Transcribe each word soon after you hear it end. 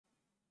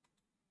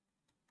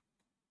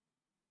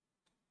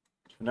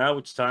Now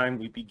it's time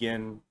we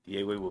begin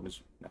the AWA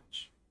Women's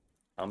match.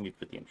 I'll mute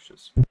for the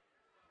entrances.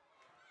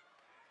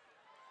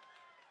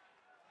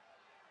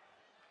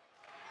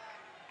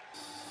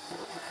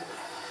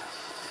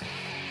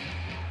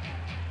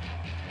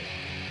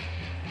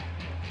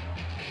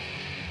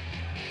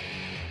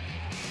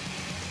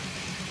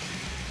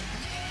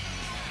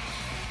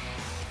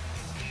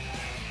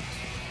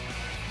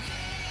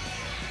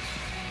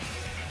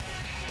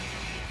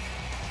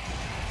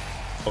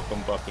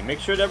 Welcome, Bucky.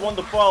 Make sure to everyone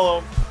to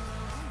follow.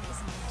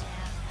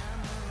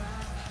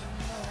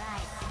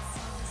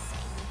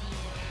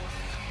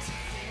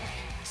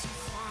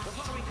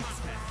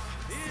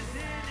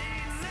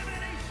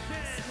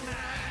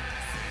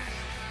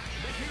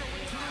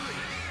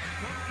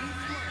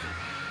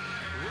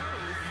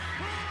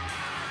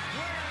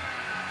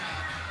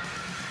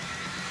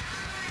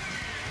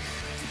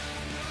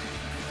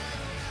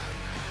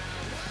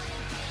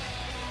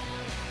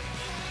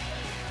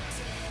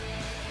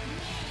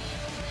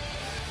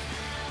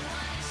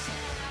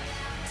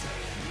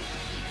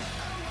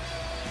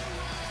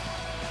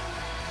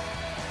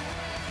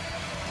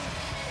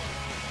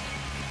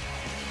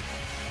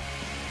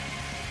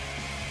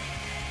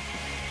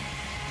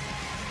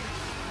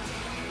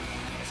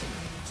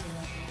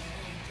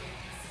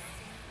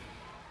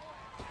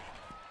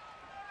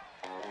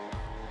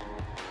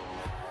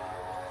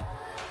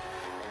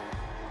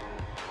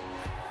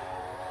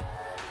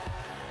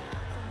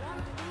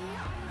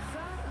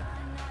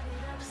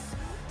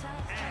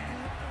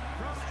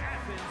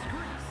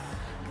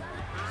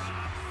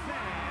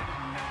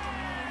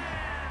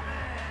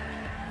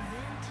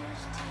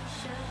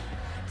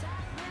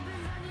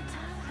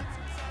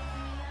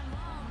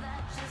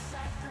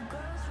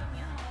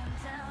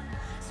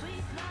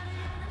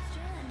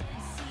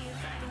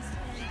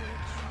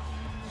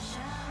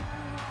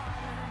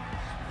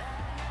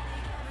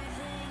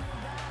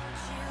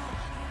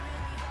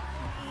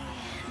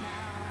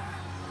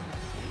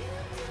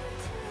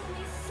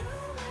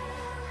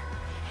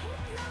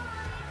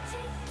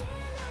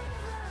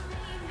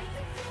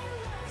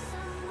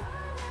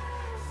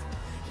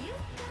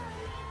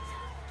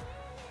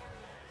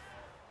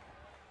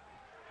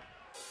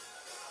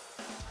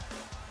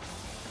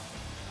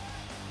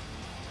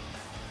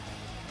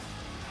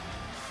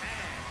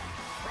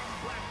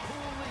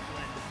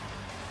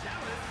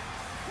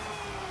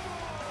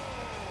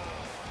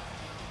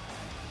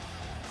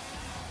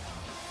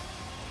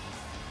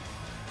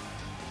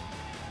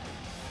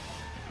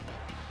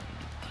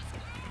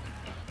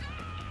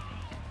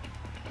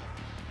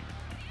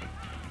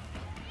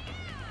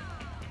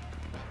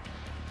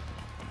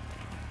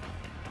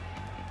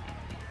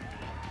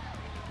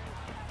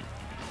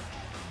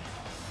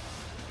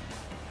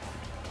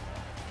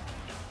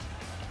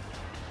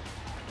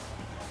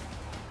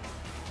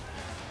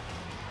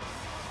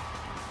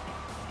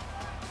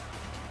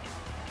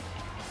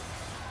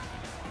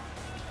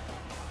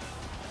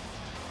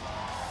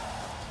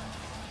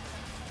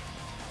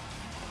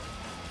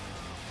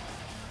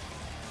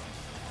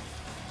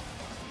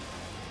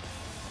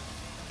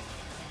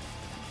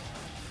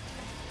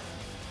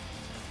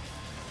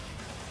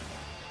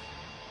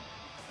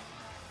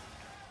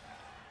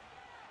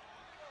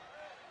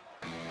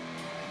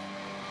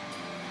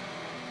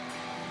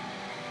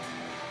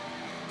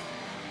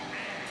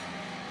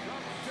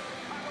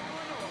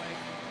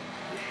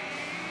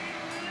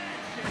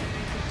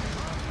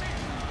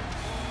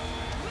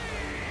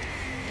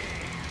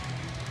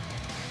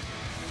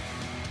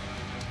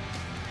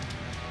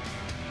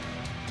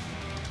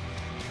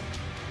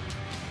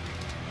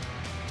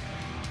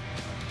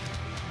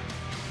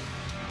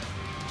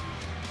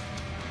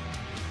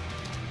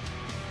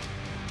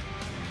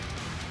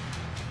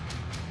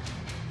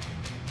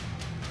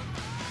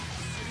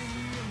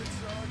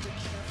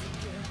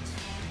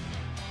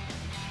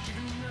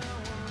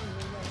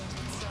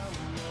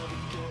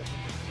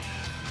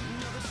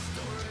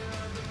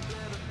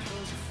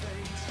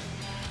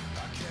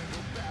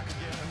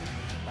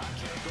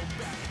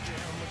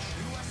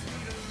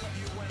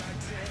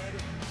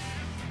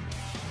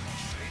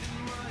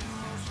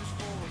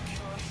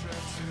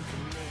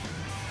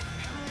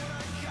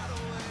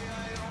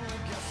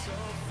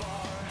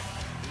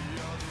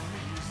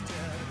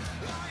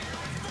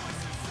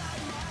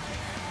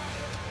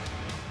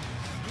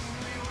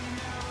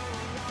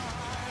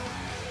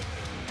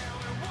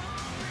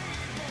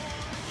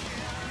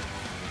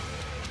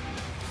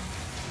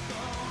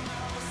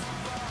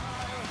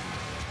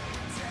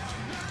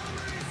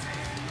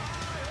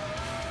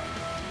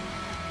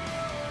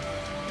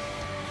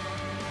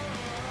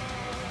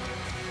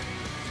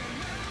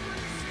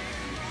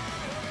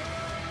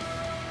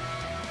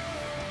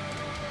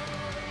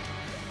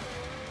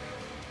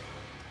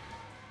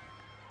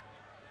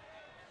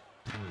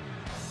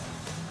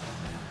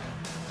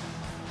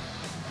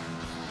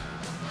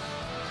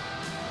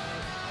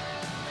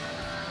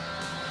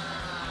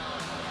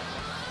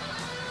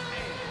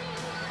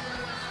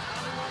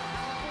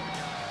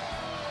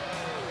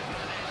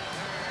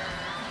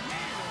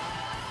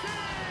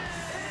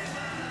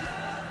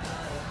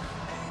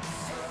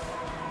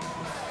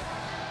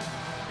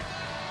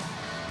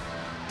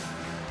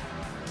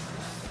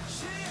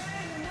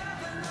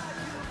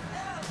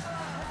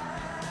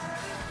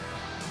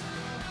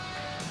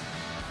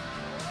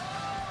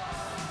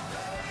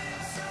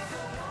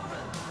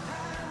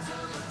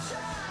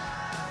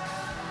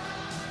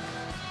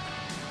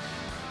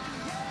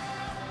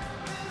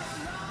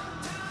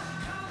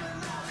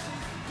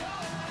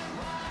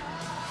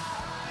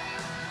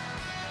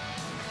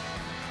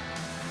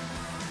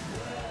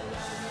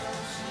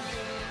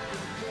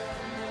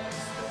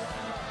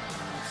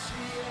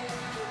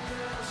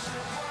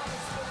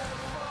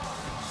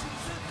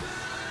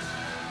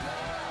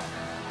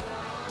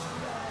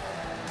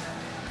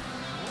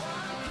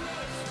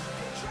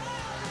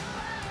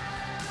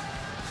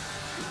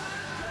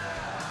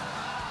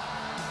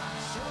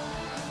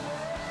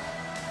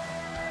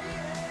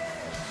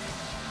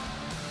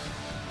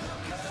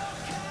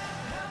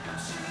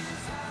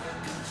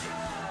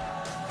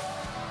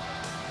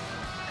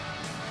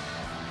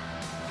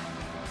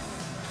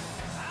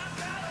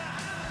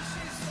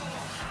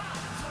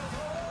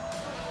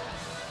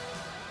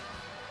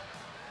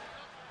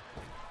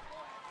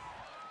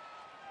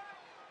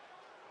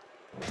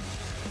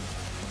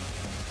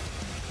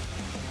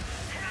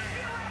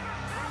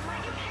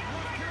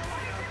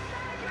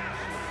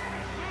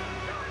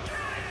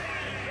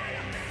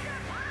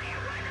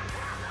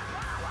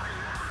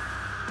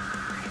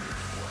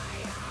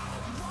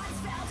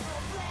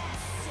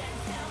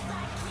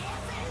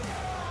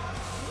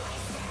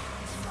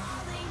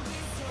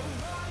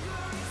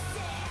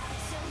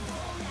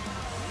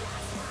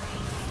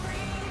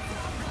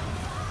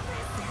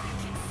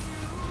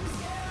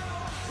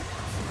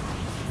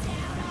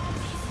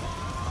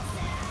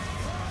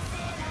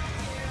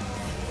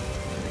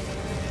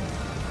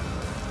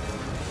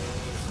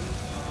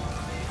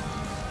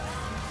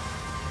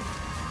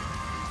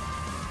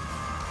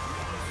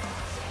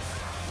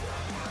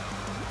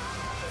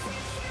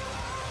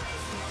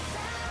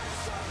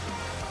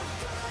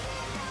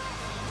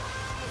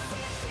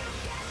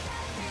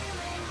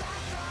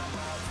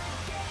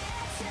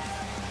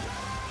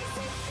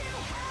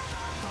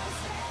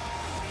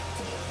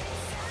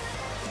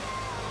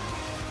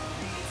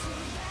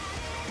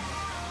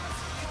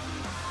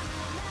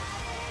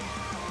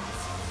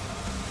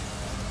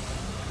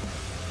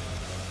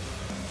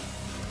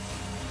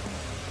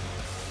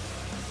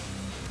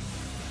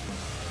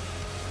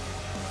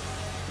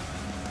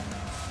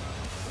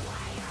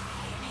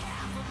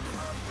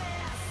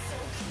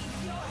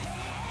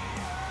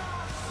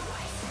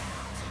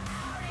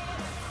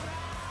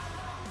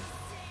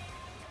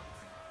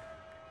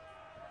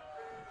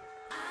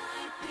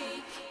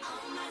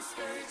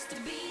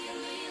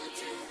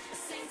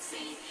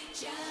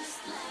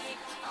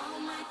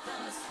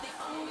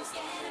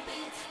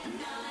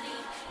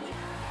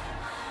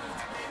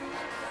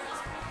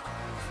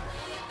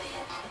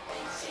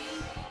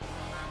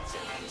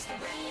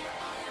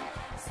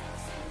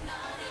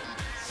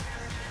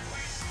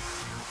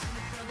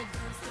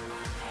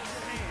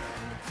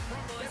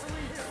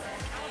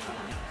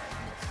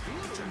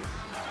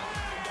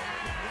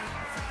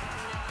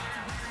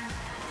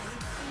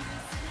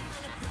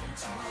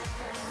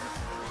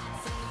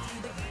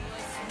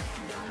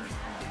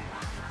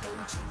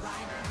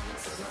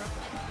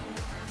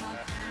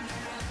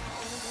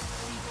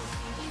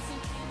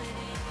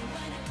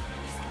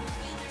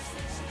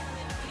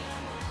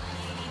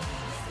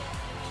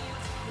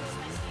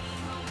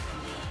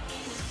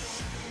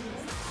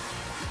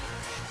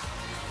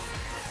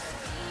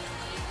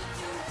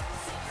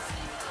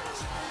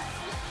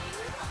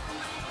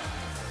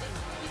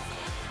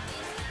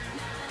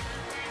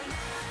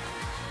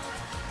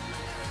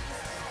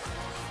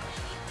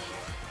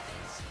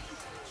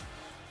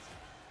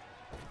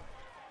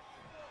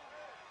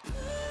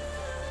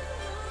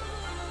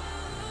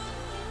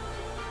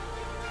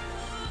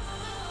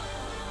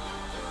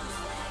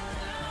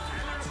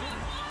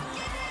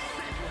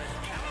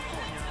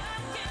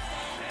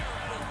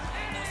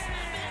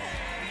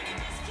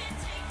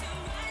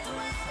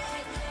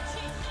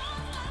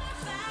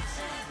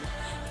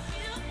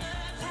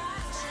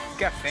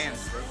 got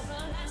fans, bro.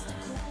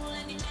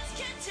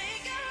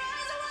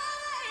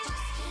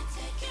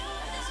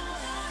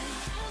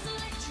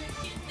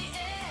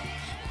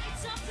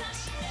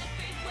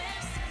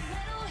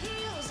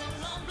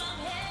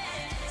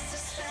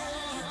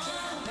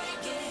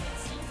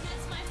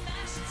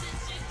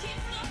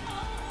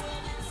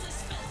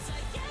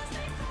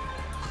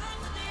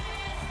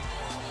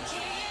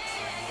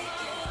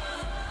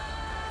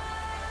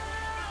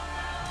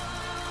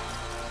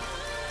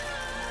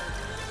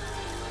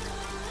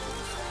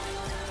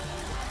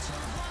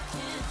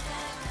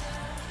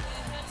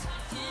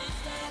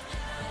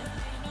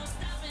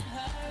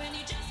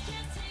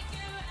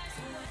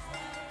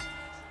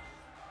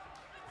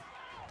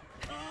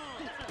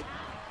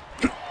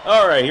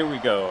 Alright, here we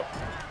go.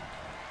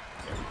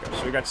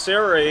 So we got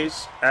Sarah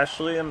Ace,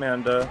 Ashley,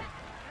 Amanda,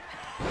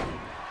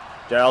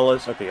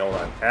 Dallas. Okay, hold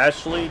on.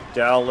 Ashley,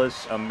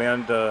 Dallas,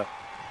 Amanda,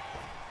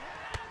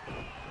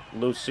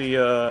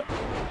 Lucia,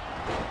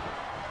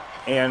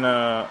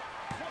 Anna.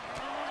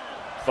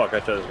 Fuck, I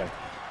tried this again.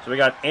 So we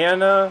got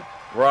Anna,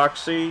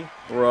 Roxy,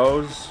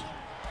 Rose,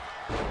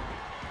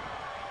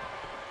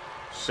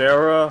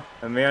 Sarah,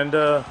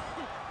 Amanda,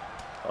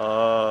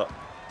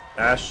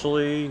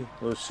 Ashley,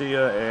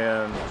 Lucia,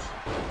 and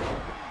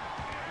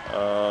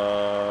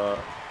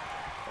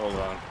hold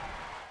on.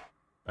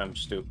 I'm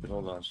stupid.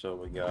 Hold on. So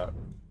we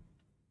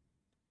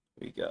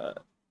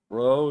got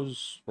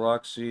Rose,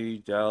 Roxy,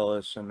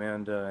 Dallas,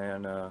 Amanda,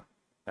 Anna,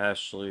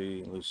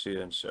 Ashley,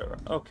 Lucia, and Sarah.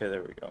 Okay,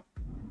 there we go.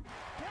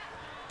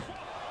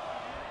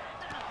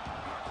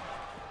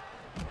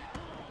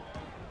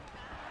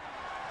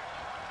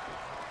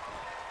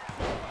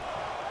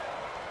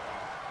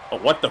 Oh,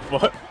 what the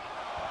fuck?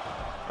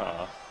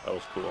 That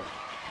was cool.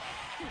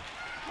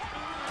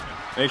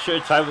 Make sure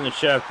to type in the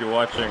chat if you're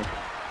watching.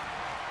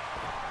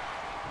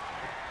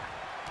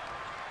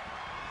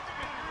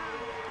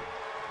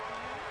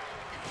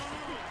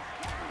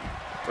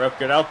 Ref,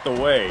 get out the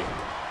way.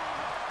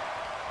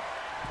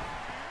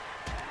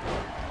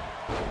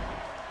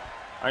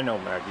 I know,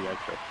 Maggie, I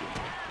trust you.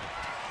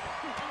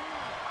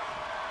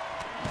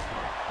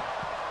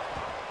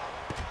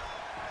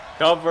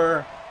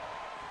 Cover.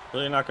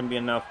 Really not gonna be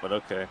enough, but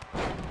okay.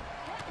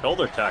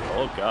 Shoulder tackle,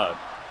 oh god.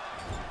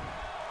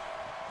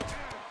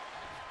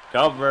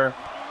 Cover.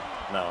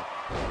 No.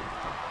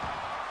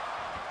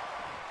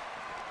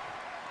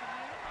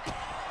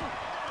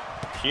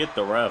 She hit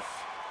the ref.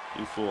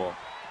 You fool.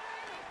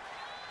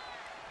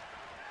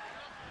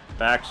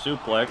 Back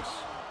suplex.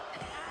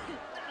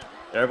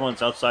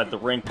 Everyone's outside the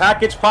ring.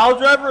 Package pile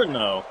driver?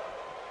 No.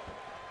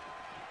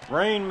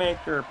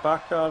 Rainmaker, by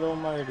God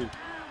almighty.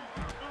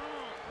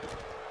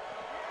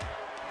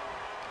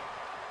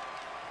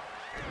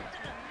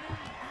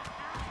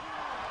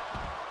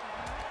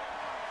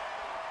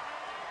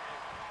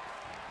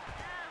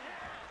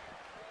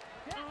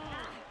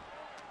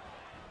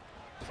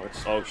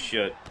 Oh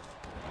shit.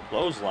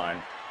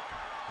 Clothesline.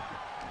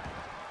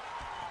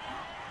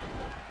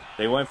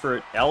 They went for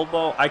an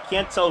elbow. I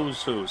can't tell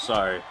who's who,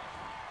 sorry.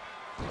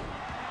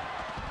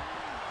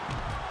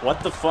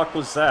 What the fuck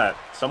was that?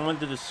 Someone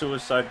did a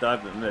suicide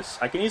dive and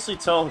missed. I can easily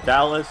tell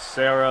Dallas,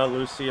 Sarah,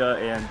 Lucia,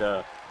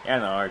 and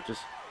Anna are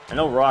just... I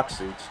know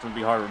Roxy, it's gonna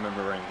be hard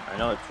remembering. I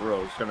know it's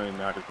Rose, it's gonna be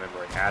hard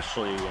remembering.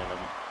 Ashley and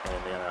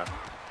Anna.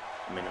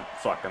 I mean,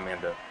 fuck,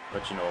 Amanda.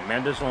 But you know,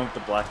 Amanda's the one with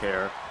the black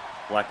hair.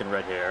 Black and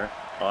red hair.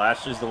 Oh,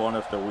 Ashley's the one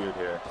with the weird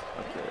hair.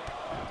 Okay.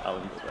 I'll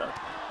remember that.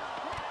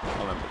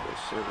 I'll remember this.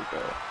 Here we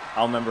go.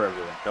 I'll remember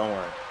everything. Don't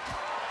worry.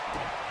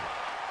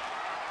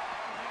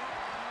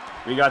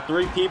 We got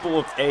 3 people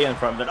with A in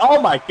front of it.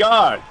 Oh my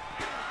god!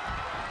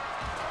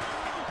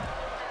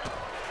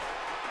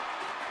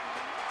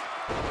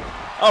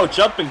 Oh,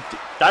 jumping,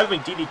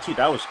 diving DDT.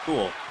 That was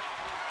cool.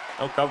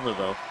 No cover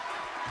though.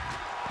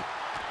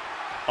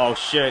 Oh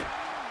shit.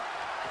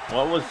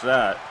 What was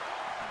that?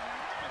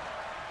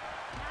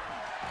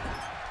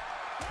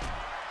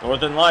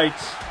 Northern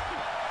Lights.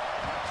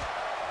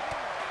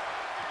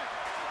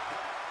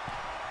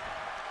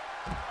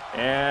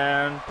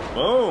 And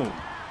boom.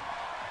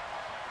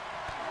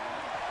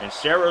 And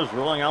Sarah's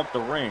rolling out the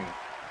ring.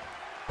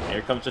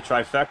 Here comes the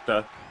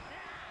trifecta.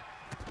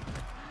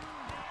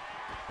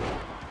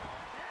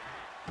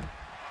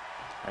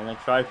 And the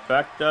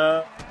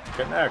trifecta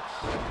connects.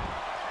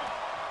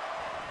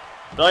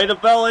 Belly to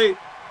belly.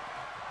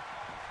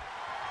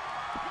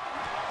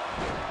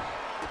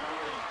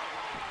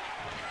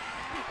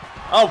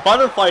 Oh,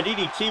 butterfly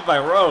DDT by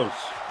Rose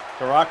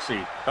to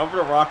Roxy. Cover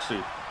to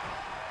Roxy.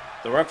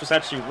 The ref is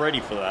actually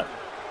ready for that.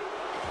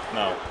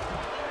 No.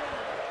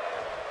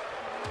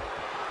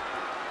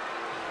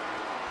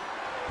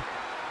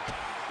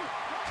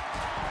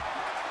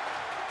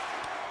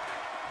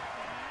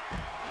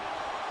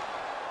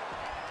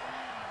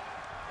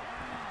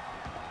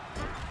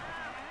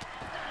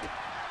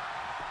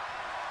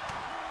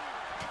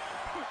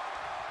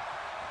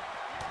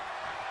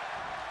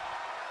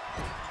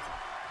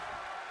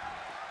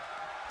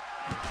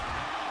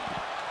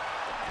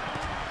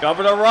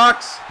 Cover to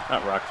Rocks.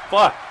 Not Rocks.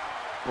 Fuck.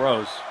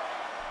 Rose.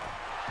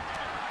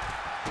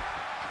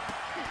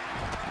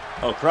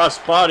 Oh, cross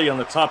body on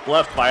the top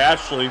left by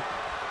Ashley.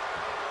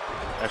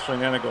 Ashley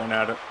and Anna going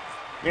at it.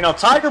 You know,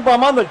 Tiger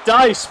Bomb on the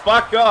dice.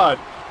 By God.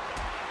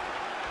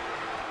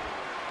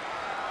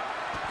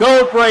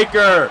 Code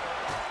Breaker.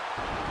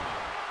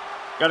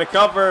 Got a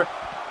cover.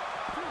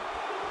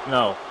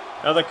 No.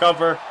 Another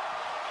cover.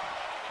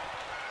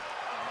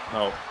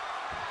 No.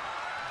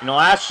 You know,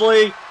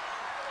 Ashley.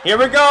 Here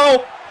we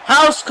go.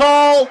 House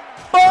call.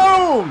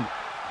 Boom.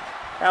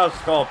 House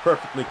call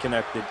perfectly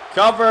connected.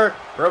 Cover.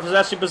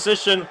 Repossession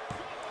position.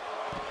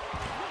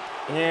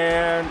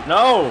 And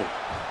no.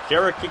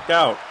 Jarrett kicked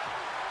out.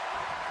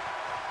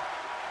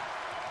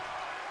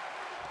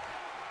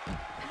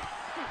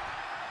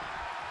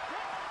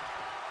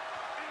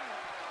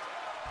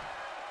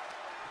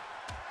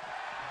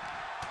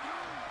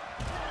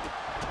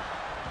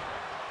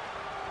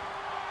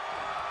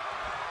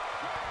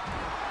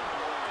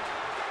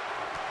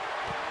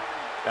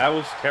 That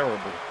was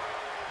terrible.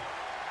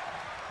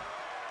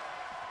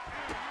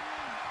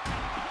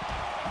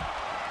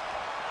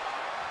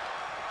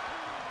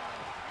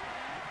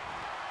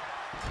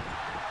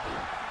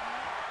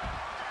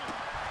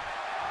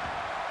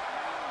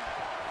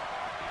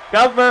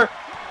 Cover.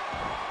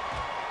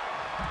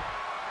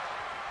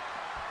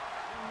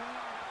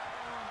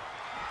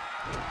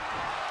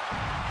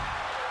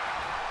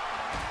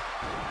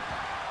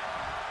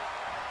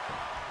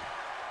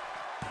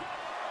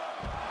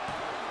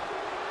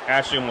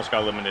 Ashley almost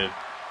got limited.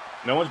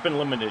 No one's been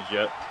limited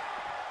yet.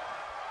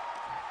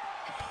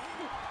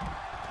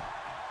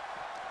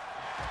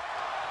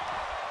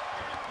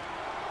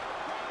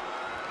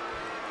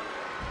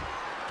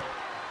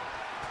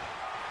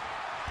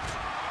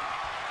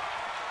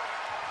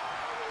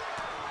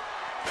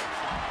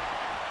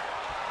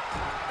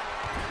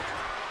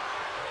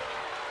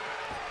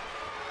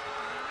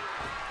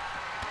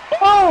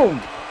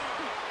 Boom!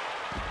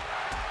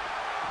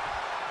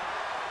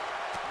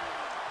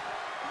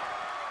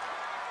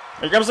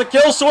 Here comes the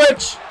kill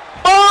switch!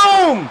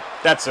 Boom!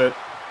 That's it.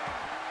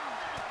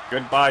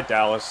 Goodbye,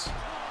 Dallas.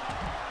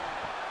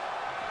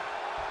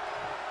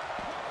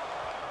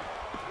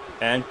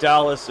 And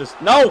Dallas is...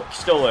 No!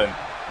 Still in.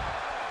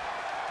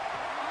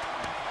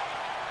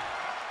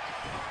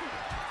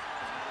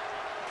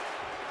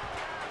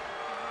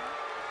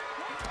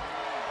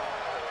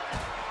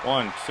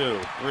 One, two,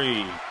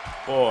 three,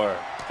 4,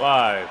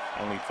 5.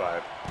 Only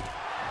 5.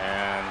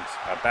 And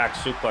a back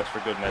suplex for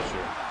good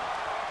measure.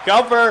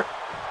 Cover!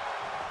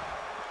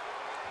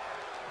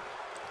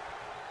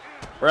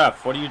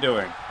 Ref, what are you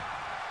doing?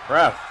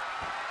 Ref.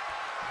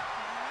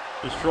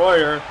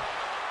 Destroyer.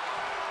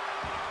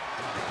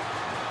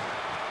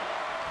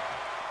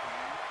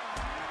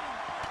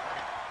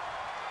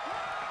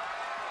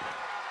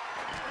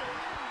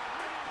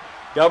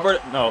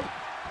 Gilbert, no.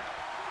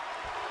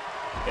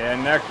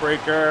 And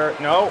neckbreaker,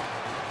 no.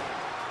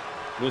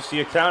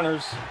 Lucia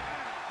counters.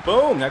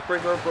 Boom,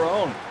 neckbreaker of her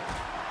own.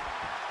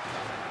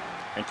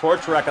 And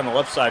torch rack on the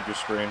left side of your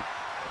screen.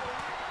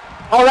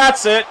 Oh,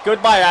 that's it.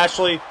 Goodbye,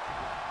 Ashley.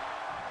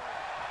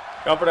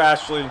 Cover to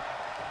Ashley.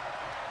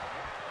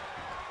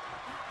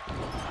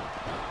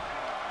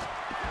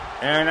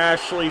 And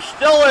Ashley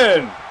still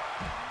in.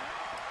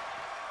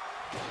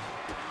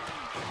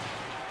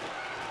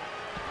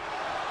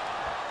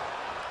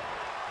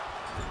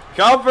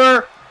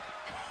 Cover.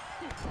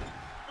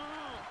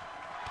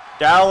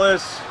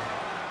 Dallas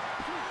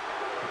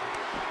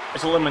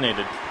is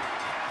eliminated.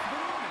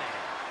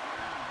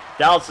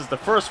 Dallas is the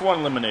first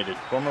one eliminated.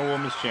 Former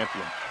women's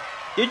champion.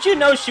 Did you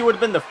know she would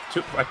have been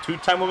a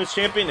two-time women's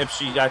champion if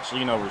she actually,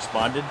 you know,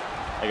 responded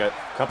like a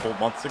couple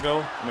months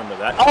ago? Remember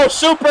that? Oh,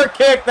 super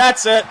kick!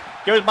 That's it!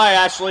 Goodbye,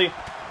 Ashley.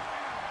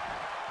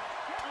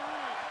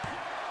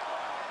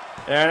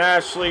 And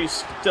Ashley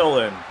still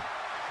in.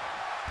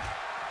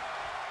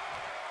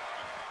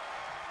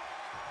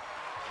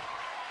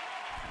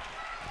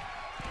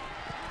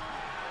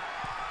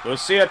 Go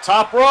see a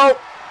top rope.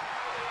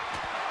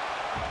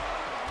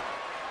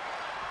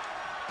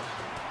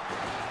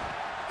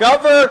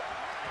 Cover.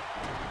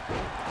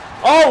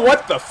 Oh,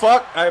 what the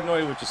fuck? I have no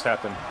idea what just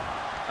happened.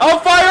 Oh,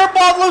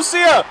 fireball,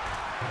 Lucia!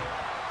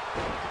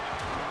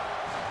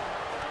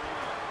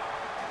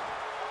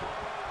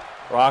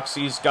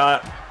 Roxy's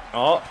got...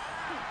 Oh.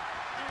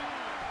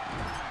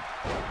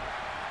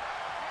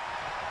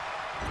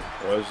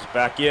 Goes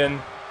back in.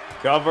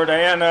 Cover to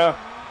Anna.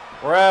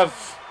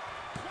 Ref.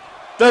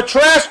 The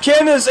trash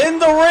can is in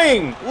the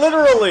ring!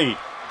 Literally!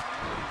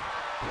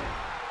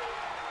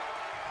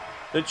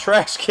 The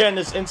trash can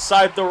is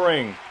inside the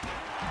ring.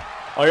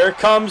 Oh, here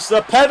comes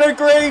the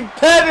pedigree!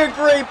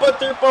 Pedigree! But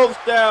they're both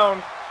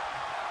down.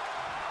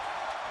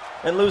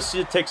 And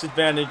Lucia takes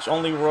advantage.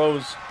 Only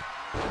Rose.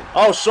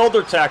 Oh,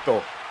 shoulder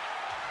tackle.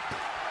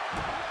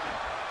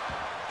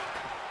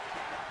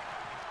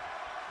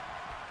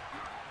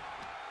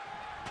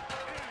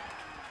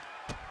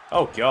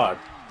 Oh, God.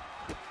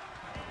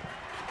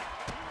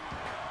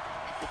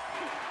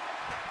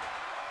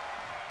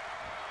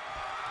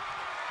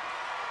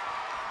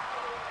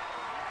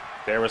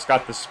 Sarah's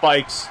got the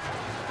spikes.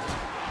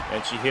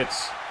 And she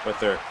hits with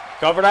her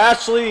Covered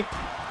Ashley.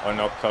 Oh,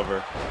 no cover.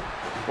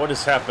 What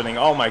is happening?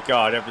 Oh my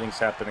god, everything's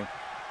happening.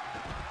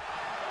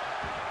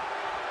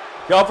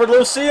 Covered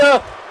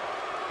Lucia.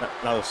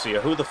 Not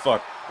Lucia. Who the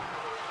fuck?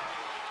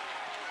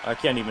 I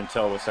can't even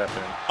tell what's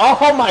happening.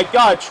 Oh my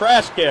god,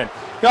 trash can.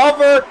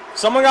 Cover.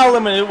 Someone got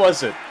eliminated. Who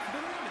was it?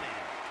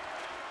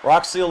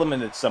 Roxy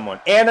eliminated someone.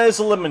 Anna is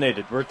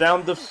eliminated. We're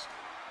down to...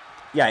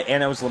 Yeah,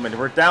 Anna was eliminated.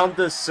 We're down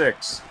to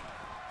 6.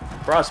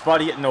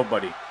 Crossbody at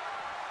nobody.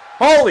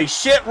 Holy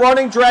shit,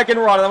 running Dragon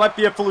Rod. That might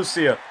be it for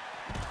Lucia.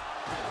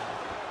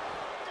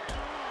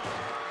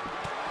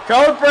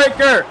 Code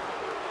breaker.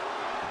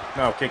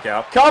 No, kick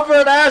out.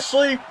 Covered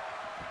Ashley.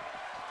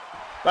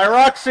 By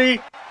Roxy.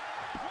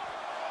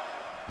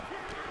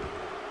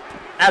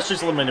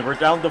 Ashley's eliminated. We're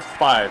down to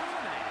 5.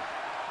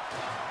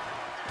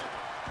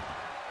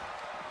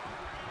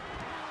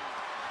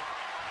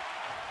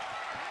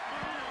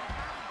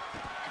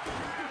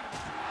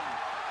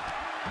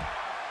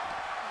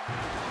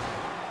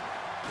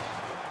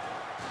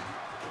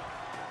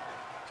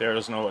 Sarah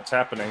doesn't know what's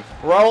happening.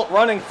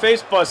 Running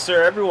face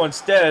buster.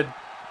 Everyone's dead.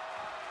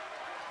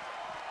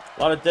 A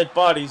lot of dead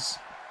bodies.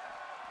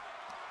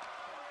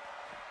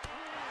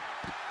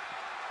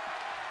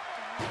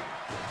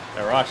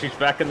 Roxy's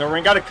back in the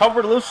ring. Got it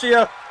covered,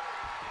 Lucia.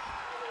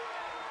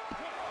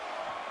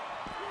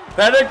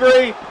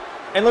 Pedigree.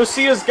 And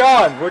Lucia's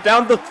gone. We're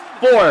down to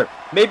 4.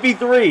 Maybe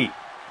 3.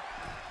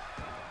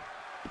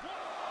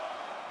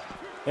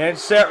 And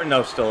Sarah.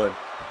 No, still in.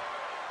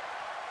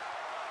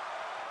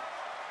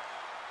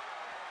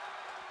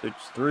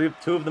 There's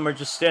 2 of them are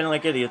just standing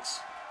like idiots.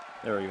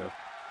 There we go.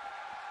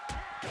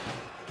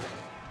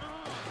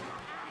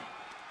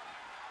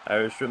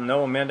 Irish Rip,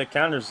 no, Amanda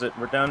counters it.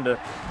 We're down to...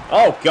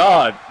 Oh,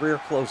 God!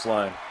 Rear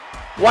clothesline.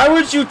 Why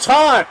would you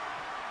taunt?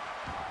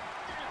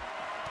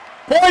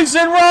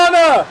 Poison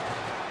Rana!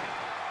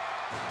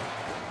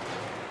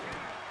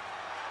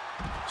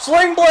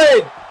 Sling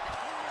Blade!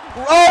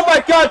 Oh,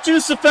 my God!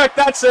 Juice Effect,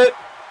 that's it!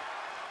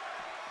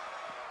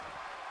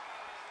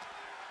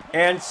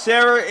 And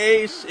Sarah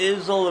Ace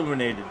is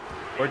eliminated.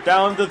 We're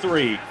down to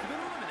 3.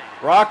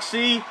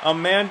 Roxy,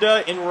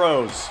 Amanda, and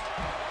Rose.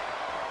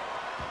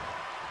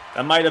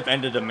 That might have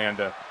ended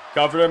Amanda.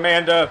 Covered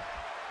Amanda.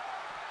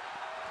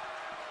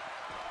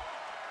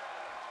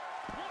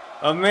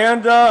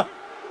 Amanda.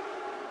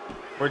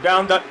 We're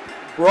down to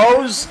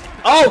Rose.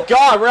 Oh,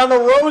 God. We're down to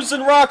Rose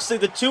and Roxy.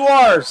 The 2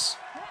 R's.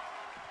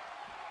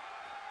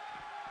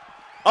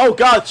 Oh,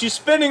 God. She's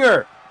spinning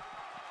her.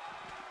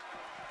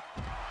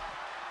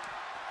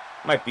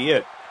 Might be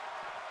it.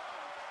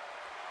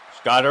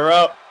 She's got her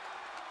up.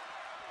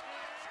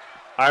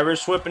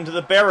 Irish whip into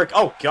the barrack.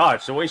 Oh,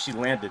 gosh. The way she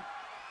landed.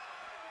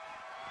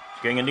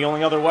 Getting the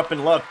only other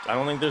weapon left. I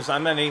don't think there's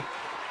that many.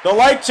 The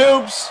light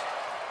tubes!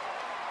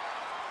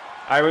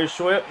 Irish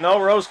whip.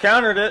 No, Rose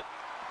countered it.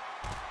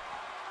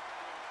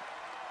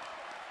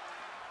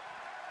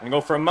 And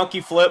go for a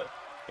monkey flip.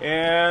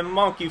 And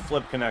monkey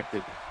flip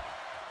connected.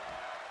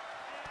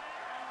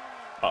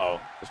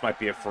 Uh-oh. This might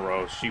be it for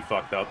Rose. She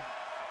fucked up.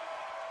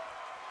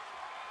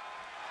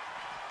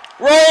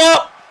 Roll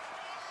up!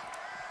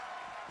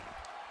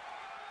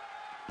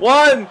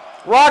 1!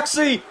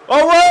 Roxy!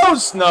 Oh,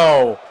 Rose!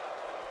 No!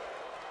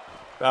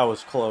 That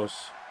was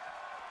close.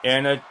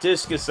 And a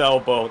discus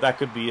elbow. That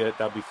could be it.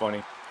 That'd be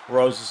funny.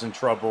 Rose is in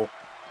trouble.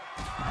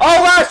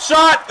 Oh, last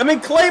shot! I mean,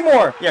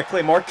 Claymore! Yeah,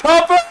 Claymore.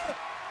 Cover!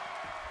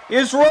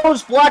 Is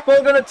Rose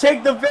Blackwell going to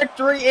take the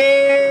victory?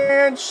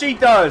 And she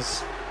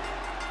does.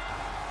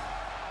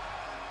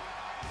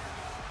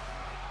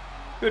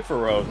 Good for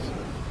Rose.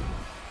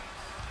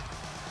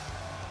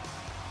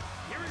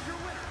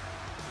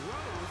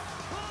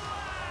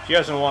 She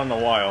hasn't won in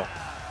a while.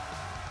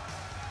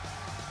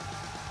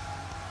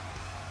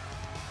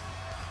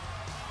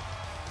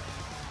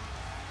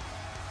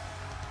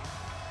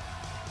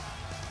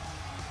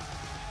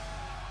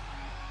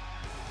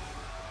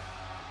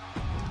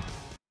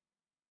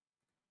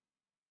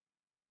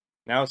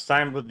 Now it's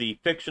time for the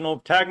fictional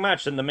tag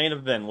match in the main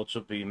event, which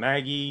will be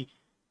Maggie,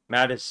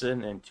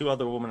 Madison, and 2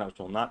 other women I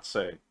will not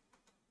say.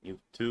 You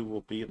 2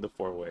 will be in the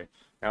 4-way.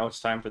 Now it's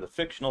time for the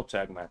fictional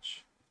tag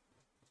match.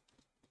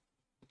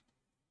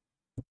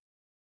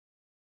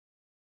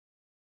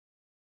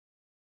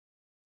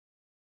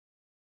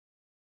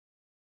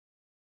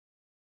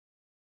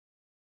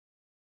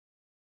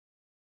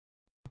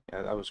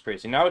 Yeah, that was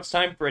crazy. Now it's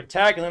time for a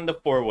tag and then the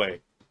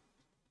 4-way.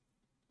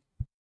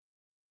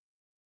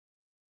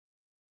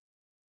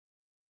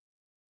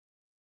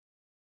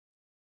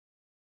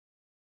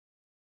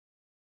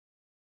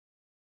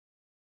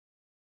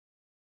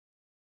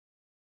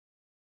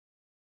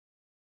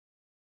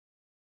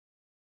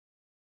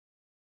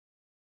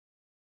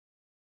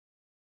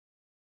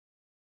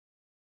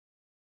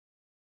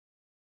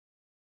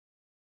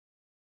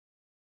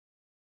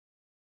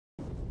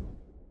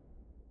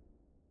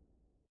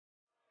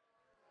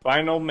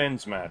 Final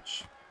men's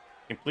match.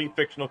 Complete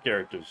fictional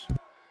characters.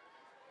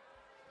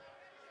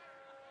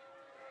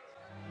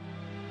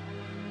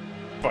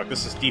 Fuck,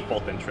 this is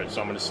default entrance,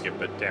 so I'm gonna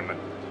skip it, damn it.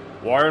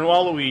 Wario and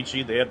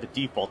Waluigi, they have the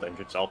default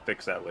entrance, I'll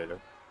fix that later.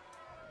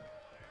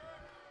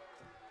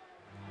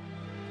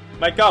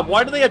 My god,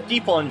 why do they have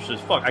default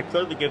initiatives? Fuck, I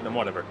clearly gave them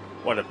whatever.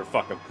 Whatever,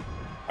 fuck them.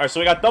 Alright, so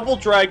we got Double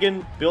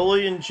Dragon,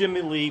 Billy and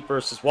Jimmy Lee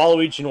versus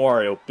Waluigi and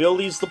Wario.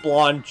 Billy's the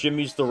blonde,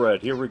 Jimmy's the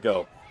red. Here we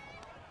go.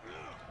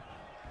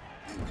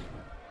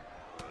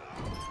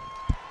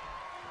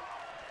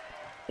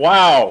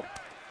 Wow.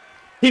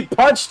 He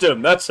punched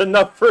him. That's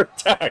enough for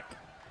attack.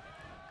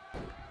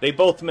 They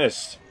both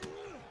missed.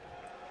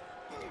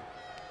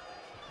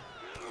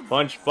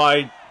 Punch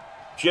by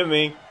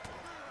Jimmy.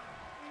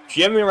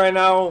 Jimmy right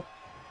now.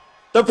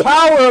 The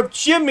power of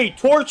Jimmy.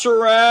 Torture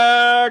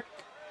rack.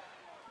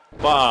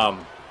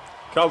 Bomb.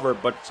 Cover,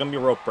 but it's going to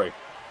be a rope break.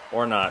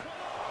 Or not.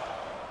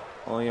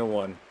 Only a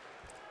one.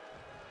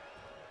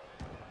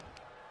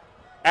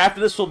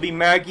 After this will be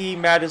Maggie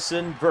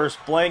Madison versus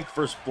blank.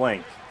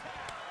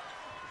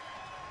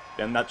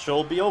 Then that show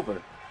will be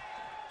over.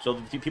 So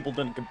the people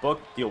didn't get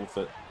booked, deal with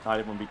it. Not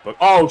even be booked.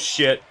 Oh,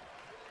 shit.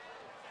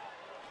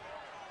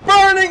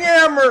 Burning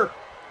Hammer!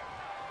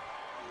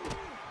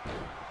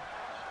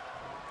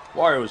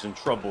 Wario's in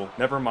trouble.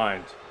 Never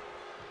mind.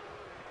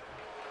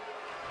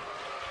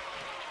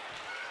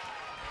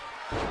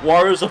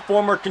 Wario's a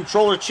former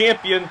controller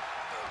champion.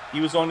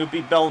 He was the one who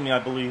beat Bellamy, I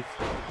believe.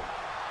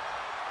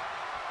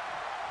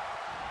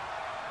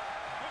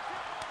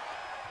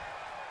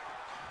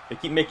 They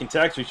keep making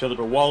tags to each other,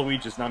 but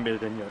Waluigi's not made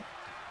it in yet.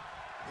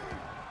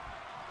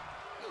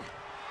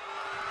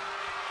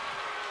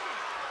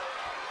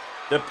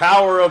 The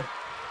power of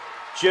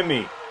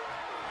Jimmy.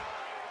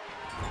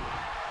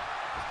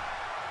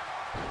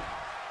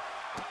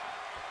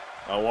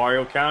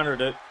 Wario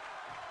countered it.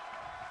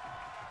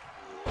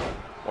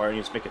 Wario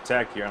needs to make a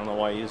tag here. I don't know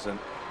why he isn't.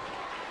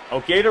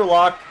 Oh, Gator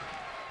Lock.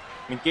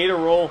 I mean, Gator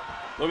Roll.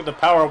 Look at the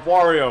power of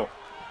Wario.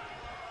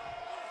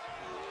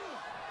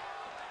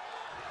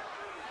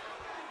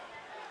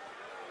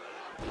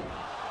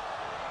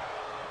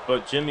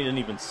 But Jimmy didn't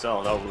even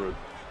sell. That was rude.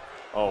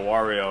 Oh,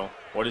 Wario.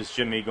 What is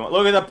Jimmy going?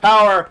 Look at the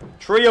power!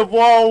 Tree of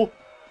Woe!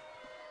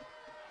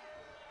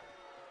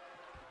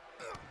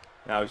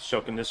 Now he's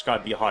choking. This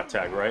gotta be a hot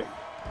tag, right?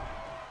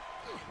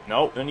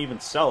 Nope, didn't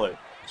even sell it.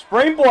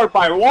 Springboard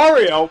by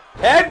Wario!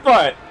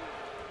 Headbutt!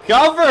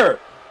 Cover!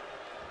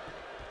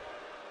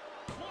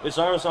 His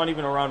arm's not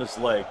even around his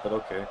leg, but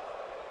okay.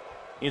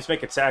 He needs to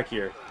make a tag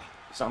here.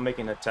 He's not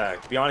making a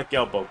tag. Bionic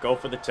elbow. Go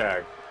for the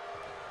tag.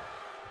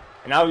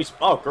 And now he's...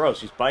 Oh,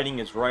 gross. He's biting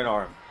his right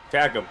arm.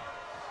 Tag him.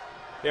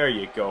 There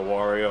you go,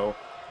 Wario.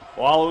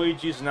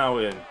 Waluigi's now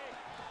in.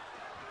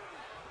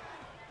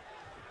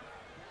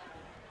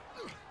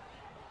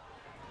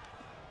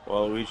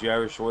 Waluigi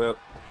Irish Whip.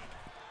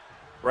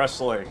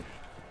 Wrestling.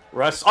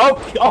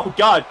 Oh,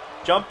 God.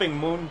 Jumping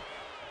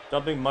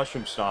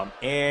mushroom stomp.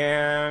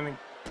 And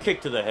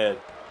kick to the head.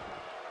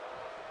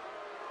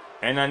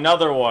 And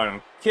another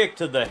one. Kick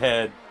to the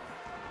head.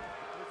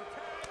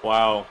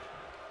 Wow.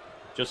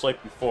 Just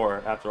like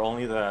before, after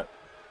only that.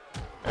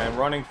 And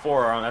running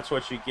forearm, that's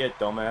what you get,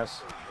 dumbass.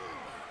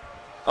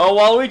 Oh,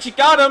 Waluigi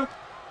got him!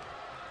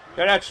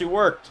 That actually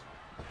worked.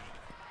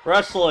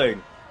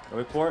 Wrestling.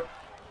 Wait for it.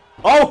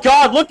 Oh,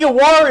 God, look at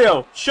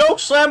Wario! Choke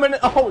slamming.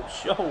 Oh,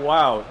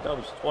 wow. That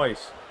was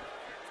twice.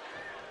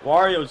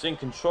 Wario's in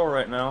control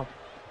right now.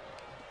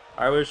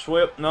 Irish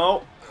Whip,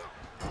 no.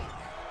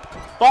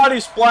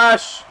 Body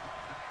splash!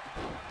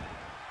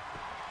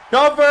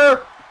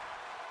 Cover!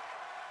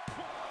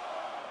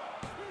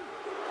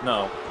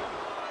 No.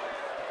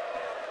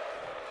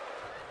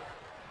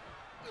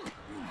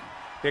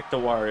 Kick to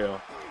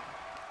Wario.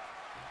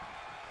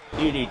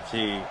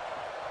 DDT.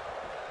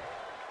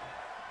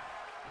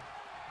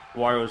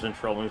 Wario's in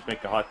trouble. He's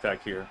making a hot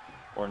tag here.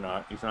 Or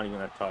not. He's not even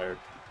that tired.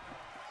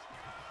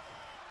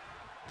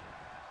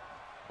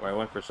 Where I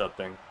went for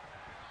something.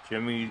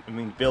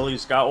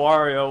 Billy's got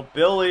Wario.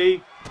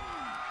 Billy!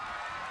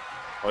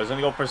 Oh, he's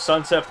gonna go for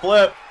Sunset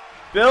Flip.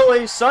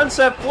 Billy!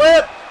 Sunset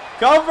Flip!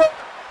 Cover!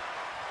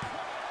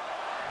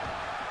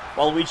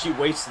 Waluigi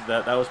wasted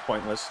that. That was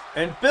pointless.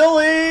 And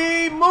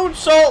Billy!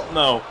 Moonsault!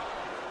 No.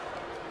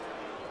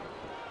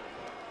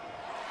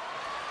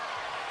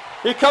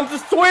 Here comes the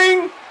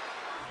swing!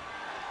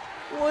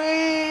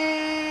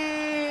 Whee!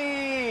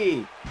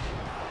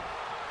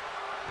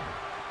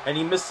 And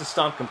he missed the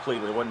stomp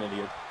completely. What an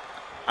idiot.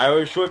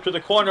 Irish Whip to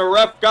the corner.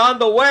 Ref gone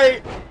the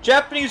way.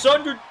 Japanese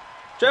arm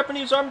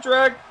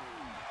drag.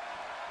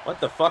 What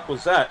the fuck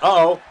was that?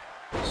 Uh-oh.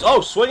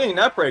 Oh, swinging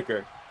net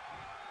breaker.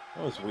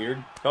 That was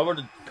weird. Cover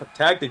to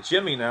tag to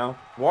Jimmy now.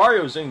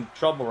 Wario's in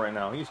trouble right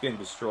now. He's getting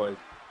destroyed.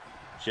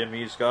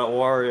 Jimmy's got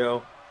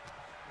Wario.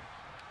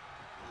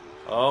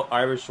 Oh,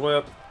 Irish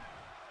Whip.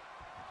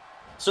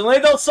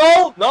 Soleil del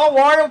Sol! No,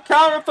 Wario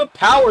counter for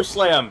Power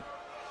Slam.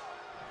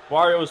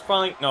 Wario is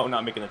finally... No,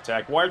 not making the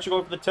tag. Why aren't you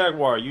going for the tag,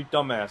 Wario? You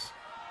dumbass.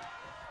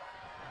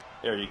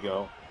 There you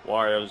go.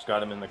 Wario's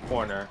got him in the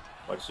corner.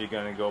 What's he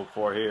gonna go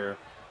for here?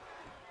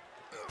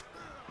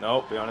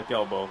 Nope, bionic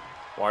elbow.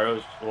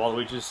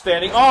 Waluigi's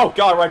standing. Oh,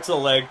 God, right to the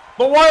leg.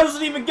 But Wario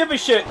doesn't even give a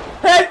shit.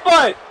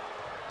 Headbutt!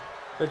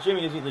 But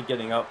Jimmy isn't even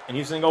getting up. And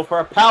he's going to go for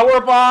a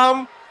power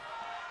bomb.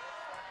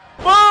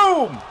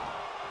 Boom!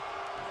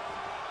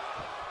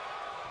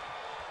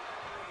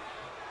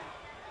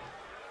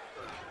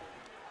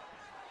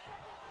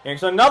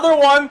 Here's another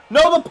one.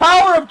 No, the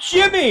power of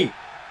Jimmy.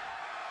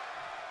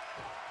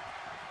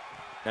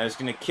 Now he's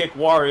going to kick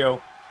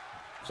Wario.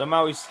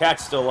 Somehow his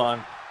hat's still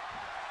on.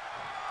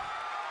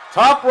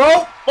 Top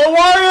rope. But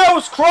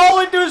Wario's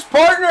crawling to his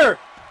partner.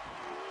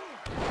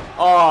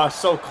 Oh,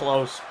 so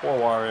close. Poor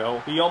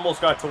Wario. He almost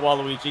got to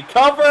Waluigi.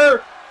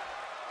 Cover.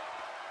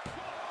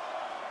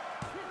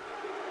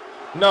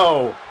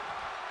 No.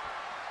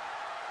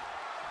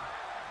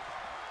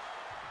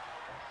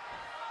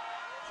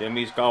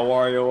 Jimmy's got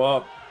Wario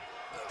up.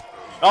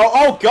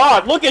 Oh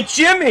God, look at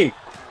Jimmy!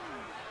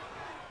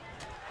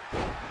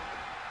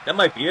 That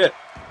might be it.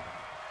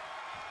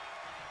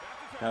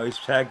 Now he's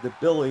tagged to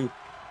Billy.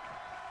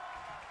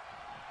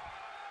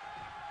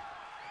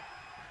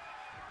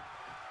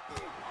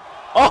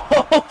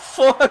 Oh,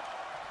 fuck!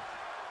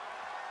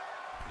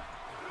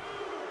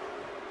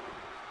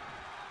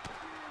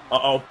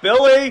 Uh-oh,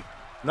 Billy!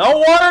 No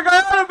water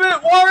got out of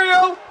it,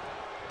 Wario!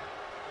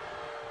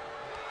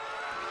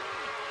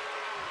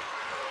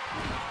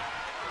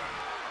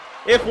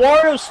 If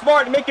Wario's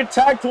smart, make a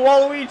tag to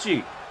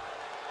Waluigi.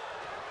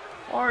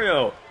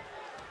 Wario.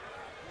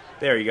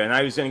 There you go.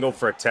 Now he's going to go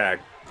for a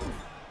tag.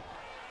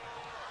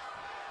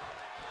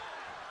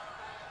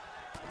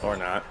 Or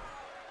not.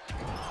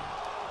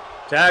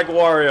 Tag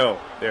Wario.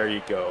 There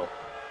you go.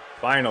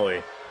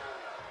 Finally.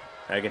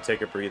 I can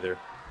take a breather.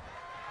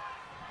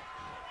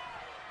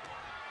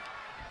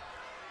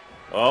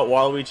 Oh,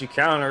 Waluigi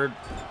countered.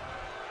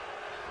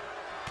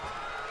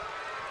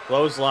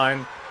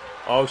 Clothesline.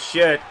 Oh,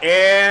 shit.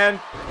 And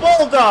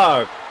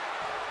Bulldog.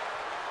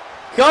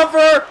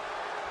 Cover.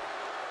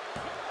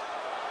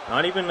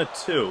 Not even the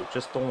 2,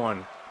 just the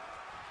 1.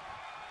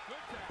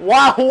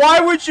 Wow, why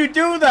would you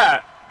do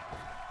that?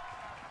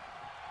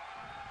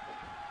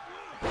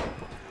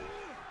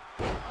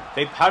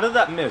 How did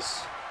that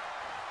miss?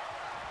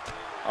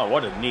 Oh,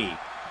 what a knee.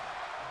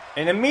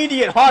 An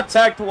immediate hot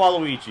tag to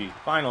Waluigi.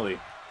 Finally.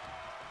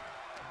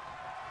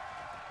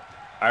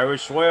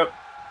 Irish whip.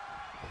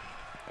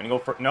 And go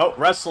for... No,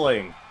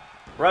 wrestling.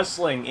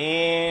 Wrestling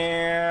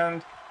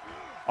and...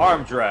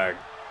 arm drag.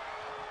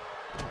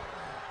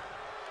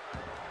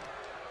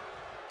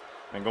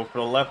 And go for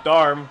the left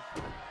arm.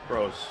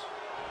 Gross.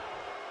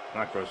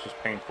 Not gross, just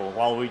painful.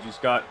 Waluigi's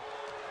got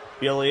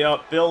Billy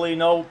up. Billy,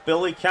 no.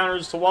 Billy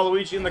counters to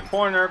Waluigi in the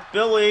corner.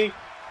 Billy.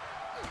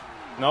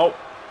 Nope.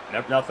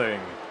 Nothing.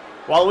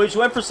 Waluigi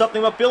went for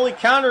something, but Billy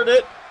countered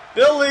it.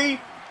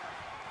 Billy.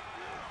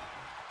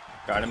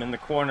 Got him in the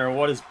corner.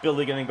 What is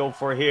Billy going to go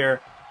for here?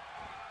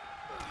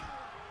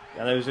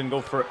 Yeah, he's going to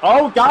go for...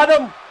 Oh, got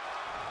him!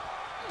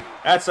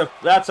 That's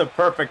a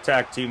perfect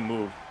tag team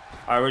move.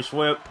 Irish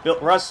whip,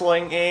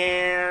 wrestling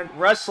and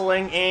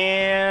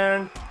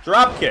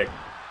drop kick.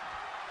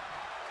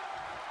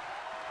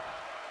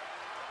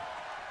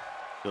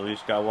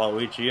 Billy's got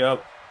Waluigi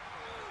up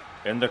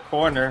in the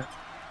corner.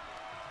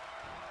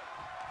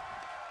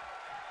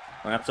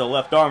 Going after the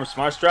left arm,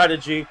 smart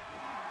strategy.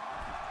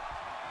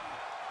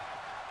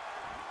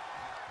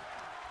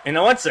 And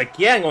then once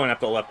again going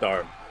after the left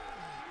arm.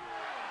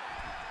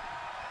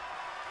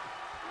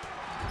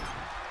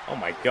 Oh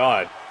my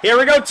God. Here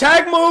we go,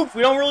 tag move!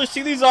 We don't really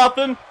see these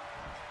often.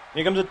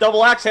 Here comes a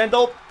double axe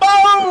handle.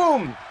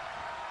 Boom!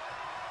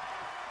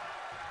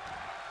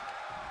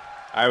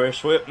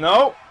 Irish whip,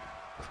 no.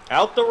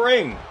 Out the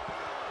ring.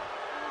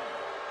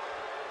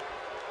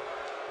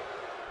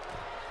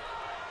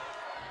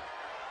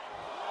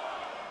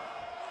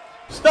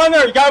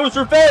 Stunner, he got his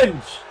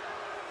revenge.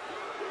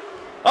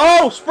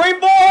 Oh,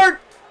 springboard!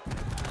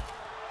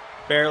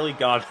 Barely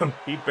got him.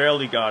 He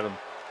barely got him.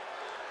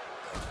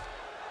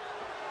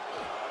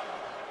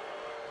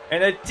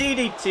 And a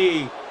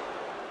DDT.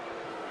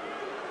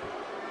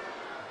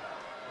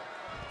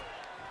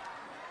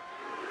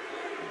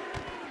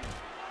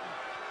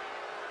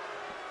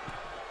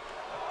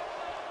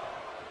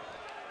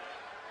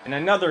 And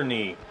another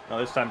knee. No,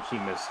 this time she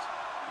missed.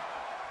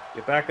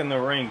 Get back in the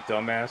ring,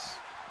 dumbass.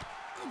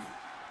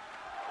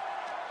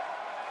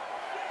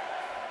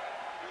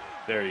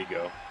 There you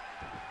go.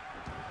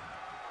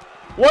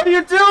 What are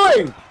you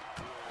doing?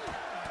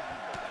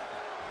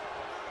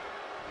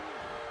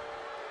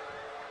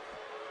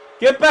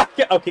 Get back!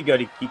 Okay,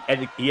 good.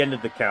 He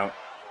ended the count.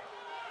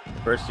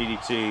 First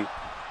DDT.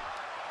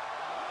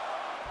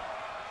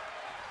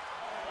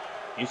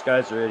 These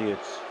guys are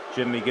idiots.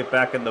 Jimmy, get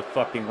back in the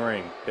fucking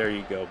ring. There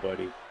you go,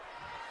 buddy.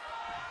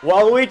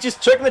 Waluigi's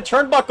took the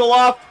turnbuckle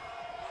off.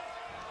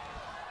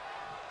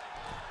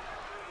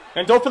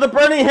 And go for the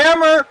burning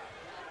hammer.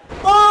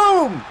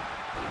 Boom!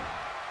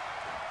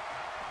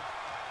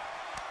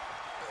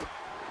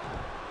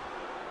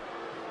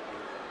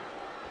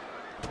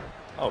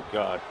 Oh,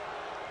 God.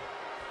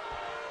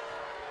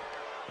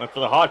 Went for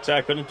the hot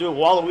tag, couldn't do it.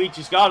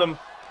 Waluigi's got him.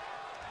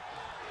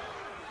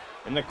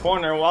 In the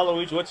corner,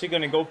 Waluigi, what's he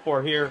gonna go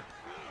for here?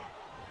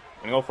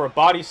 Gonna go for a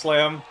body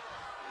slam.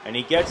 And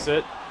he gets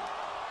it.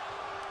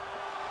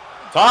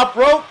 Top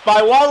rope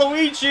by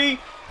Waluigi.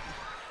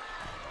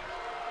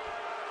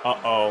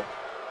 Uh-oh.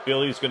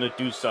 Billy's gonna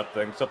do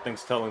something.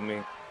 Something's telling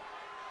me.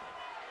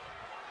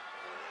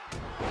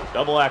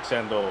 Double axe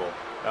handle.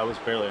 That was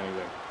barely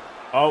anything.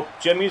 Oh,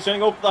 Jimmy's gonna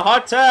go for the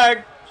hot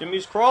tag.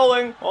 Jimmy's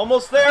crawling.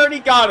 Almost there, and he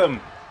got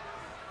him.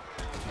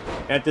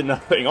 That did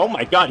nothing. Oh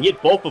my god, he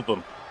hit both of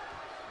them.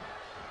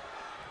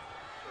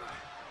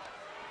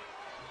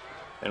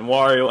 And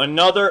Wario,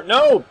 another.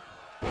 No!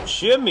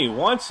 Jimmy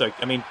wants a.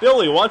 I mean,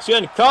 Billy wants you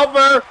in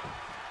cover.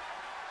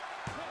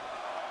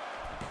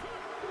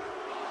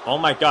 Oh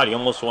my god, he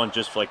almost won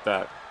just like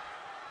that.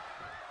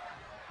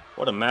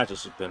 What a match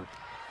this has been.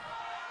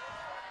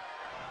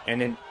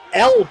 And an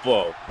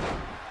elbow.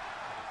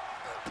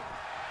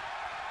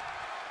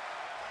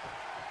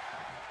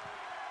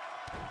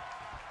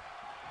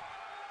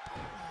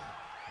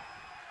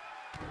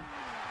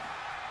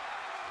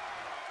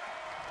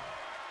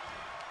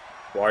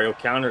 Wario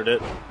countered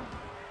it.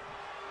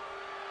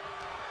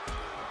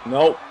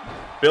 Nope.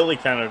 Billy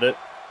countered it.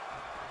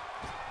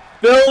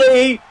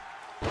 Billy!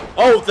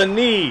 Oh, the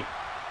knee!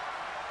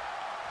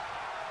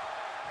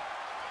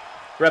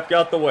 Ref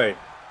got out the way.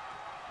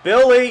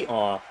 Billy!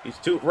 Aw, he's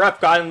too... Ref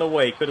got in the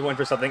way. Could have went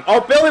for something. Oh,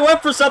 Billy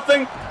went for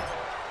something!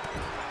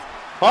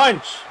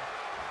 Punch!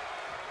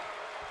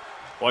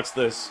 What's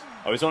this?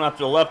 Oh, he's going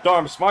after the left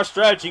arm. Smart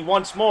strategy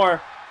once more.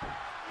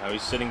 Now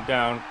he's sitting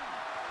down.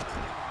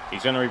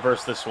 He's going to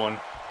reverse this one.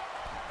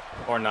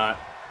 Or not.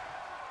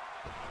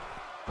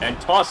 And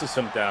tosses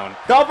him down.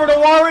 Cover to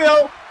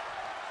Wario!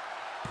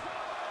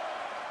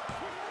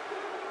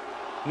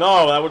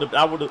 No, that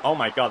would have, oh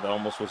my god, that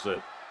almost was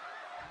it.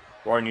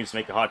 Wario needs to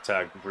make a hot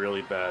tag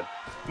really bad.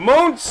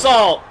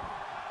 Moonsault!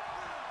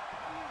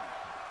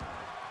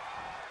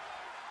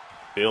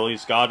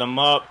 Billy's got him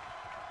up.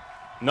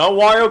 No,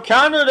 Wario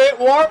countered it,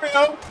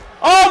 Wario!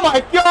 Oh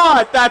my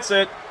god, that's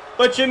it.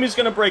 But Jimmy's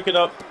gonna break it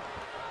up.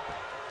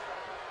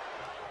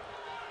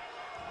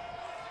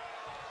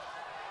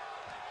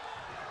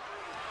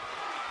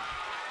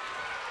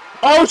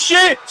 Oh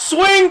shit!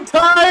 Swing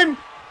time!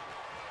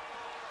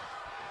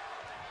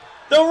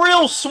 The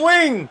real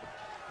swing!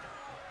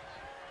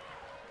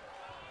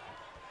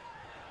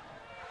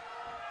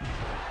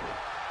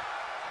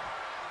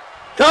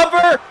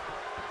 Cover!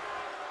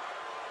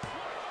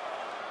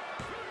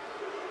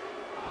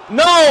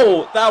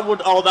 No! That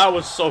would... Oh, that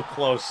was so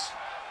close.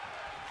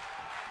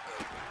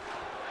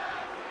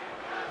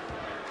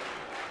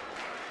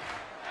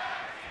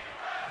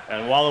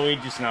 And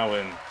Waluigi's now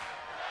in.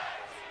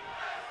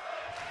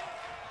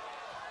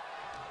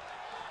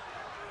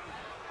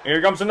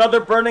 Here comes another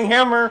burning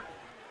hammer.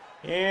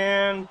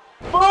 And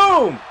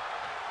boom!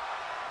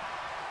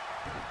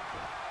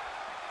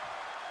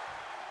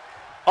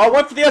 Oh,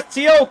 went for the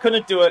STO,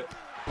 couldn't do it.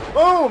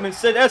 Boom! And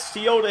said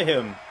STO to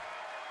him.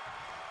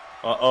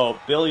 Uh-oh,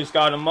 Billy's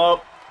got him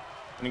up.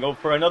 Gonna go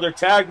for another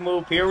tag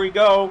move. Here we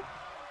go.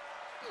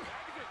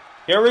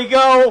 Here we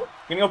go.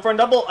 Gonna go for a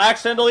double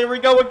axe handle. Here we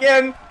go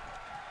again.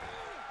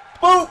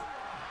 Boom!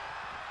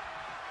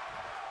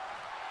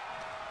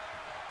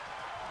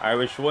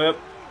 Irish whip.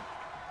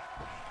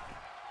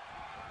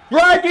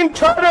 Dragon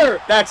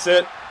Cutter! That's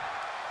it.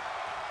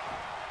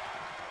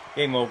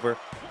 Game over.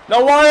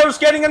 No, Wario's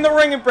getting in the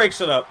ring and breaks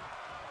it up.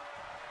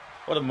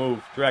 What a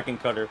move. Dragon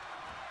Cutter.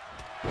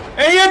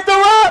 And he hit the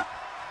rock!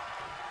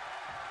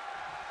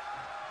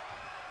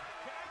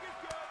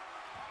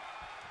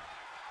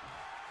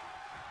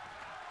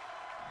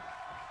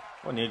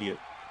 What an idiot.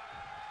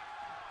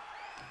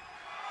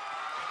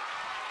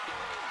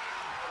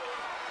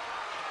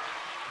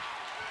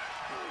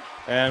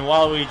 And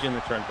Waluigi in the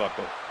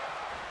turnbuckle.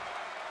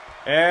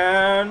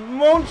 And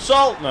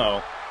moonsault,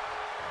 no.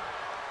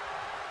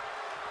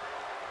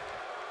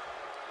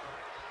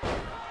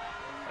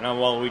 And now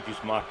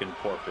Waluigi's mocking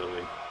poor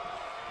Billy.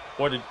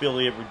 What did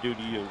Billy ever do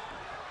to you?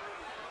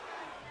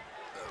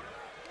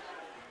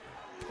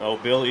 Oh,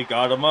 Billy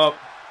got him up.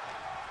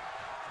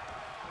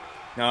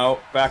 Now,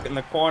 back in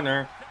the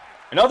corner.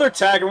 Another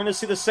tag, we're going to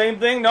see the same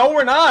thing. No,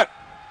 we're not.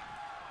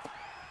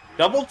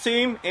 Double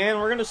team, and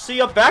we're going to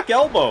see a back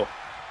elbow.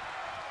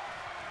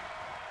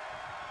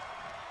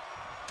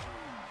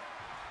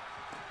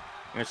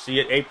 Gonna see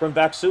it, apron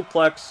back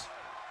suplex.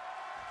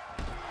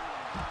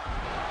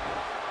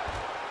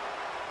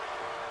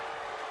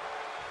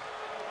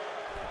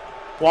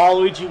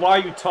 Waluigi, why are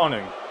you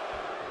taunting?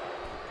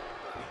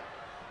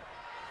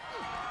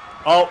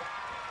 Oh.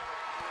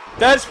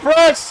 That's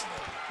press!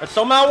 That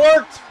somehow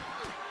worked!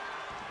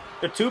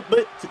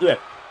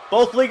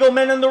 Both legal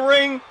men in the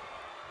ring.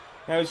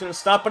 Now he's gonna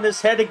stop on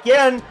his head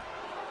again.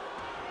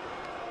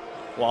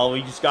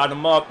 Waluigi's got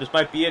him up. This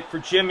might be it for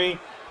Jimmy.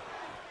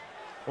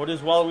 What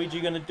is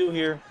Waluigi gonna do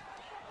here?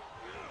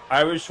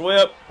 Irish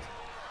whip.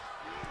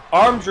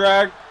 Arm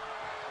drag.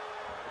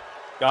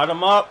 Got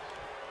him up.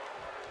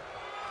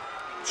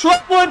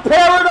 Triple in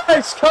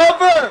Paradise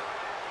cover!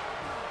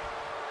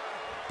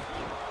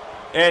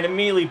 And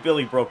immediately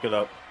Billy broke it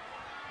up.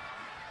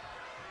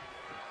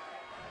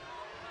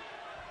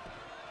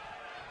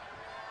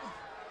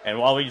 And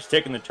Waluigi's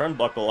taking the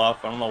turnbuckle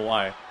off. I don't know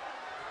why.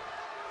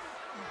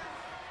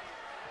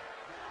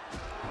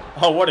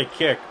 Oh, what a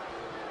kick.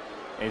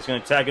 And he's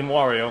going to tag in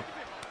Wario.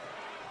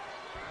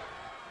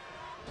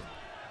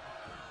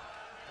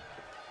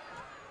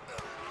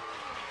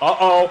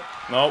 Uh-oh.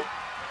 Nope.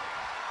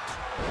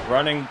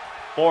 Running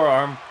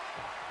forearm.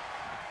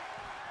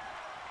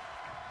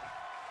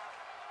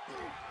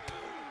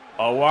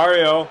 Oh,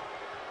 Wario.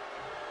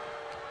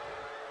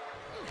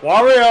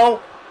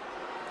 Wario!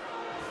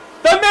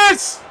 The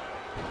miss!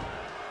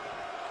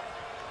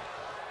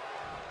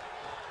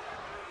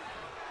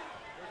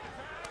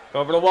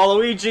 Over to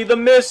Waluigi. The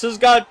miss has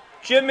got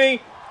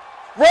Jimmy.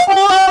 Roll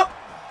up!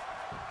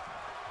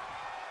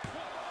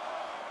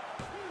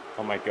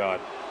 Oh my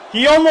god.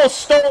 He almost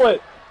stole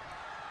it!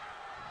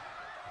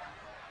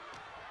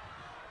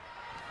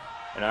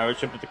 And Irish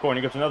chip at the corner.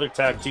 He gets another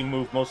tag team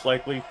move, most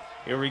likely.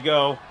 Here we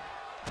go.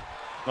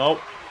 Nope.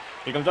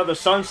 Here comes another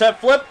sunset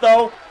flip,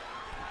 though.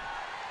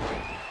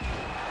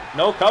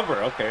 No cover.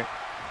 Okay.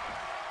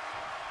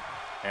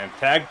 And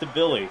tag to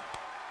Billy.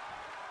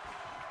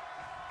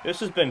 This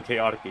has been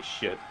chaotic as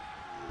shit.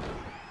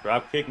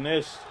 Dropkick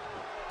missed.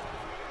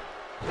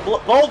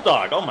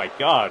 Bulldog! Oh my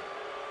god.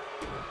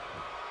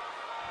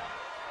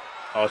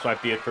 Oh, this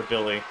might be it for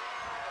Billy.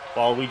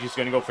 Waluigi's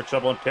gonna go for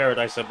Trouble in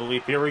Paradise, I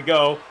believe. Here we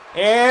go.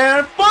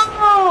 And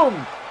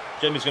boom!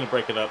 Jimmy's gonna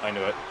break it up. I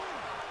knew it.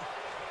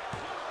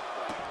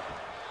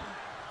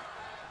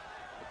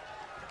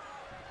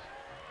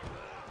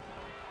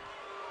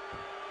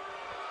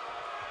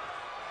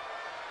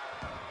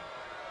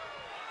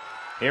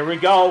 Here we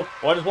go.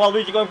 What is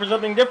Waluigi going for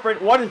something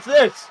different? What is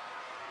this?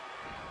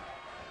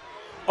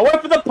 I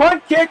went for the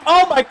punt kick.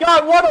 Oh my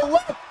god, what a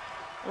left!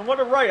 And what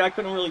a right. I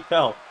couldn't really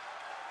tell.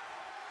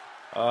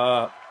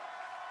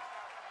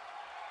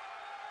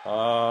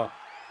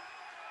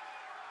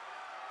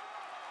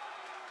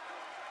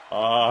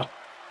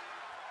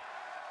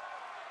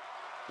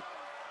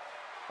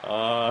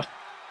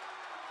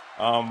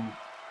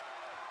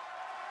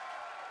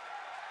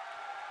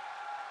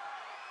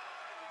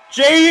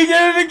 Jay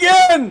did it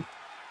again!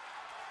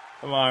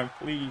 Come on,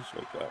 please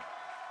wake up.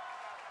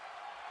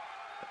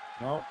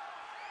 No.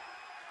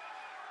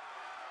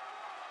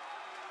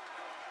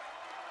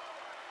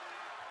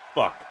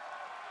 Fuck.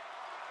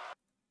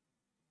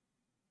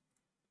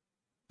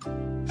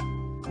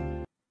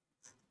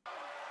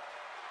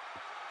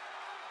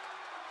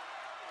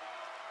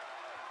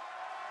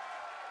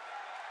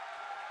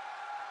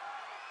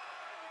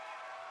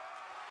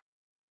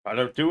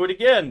 Gotta do it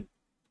again.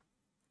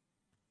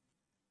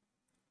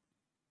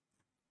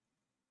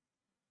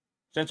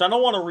 Since I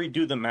don't want to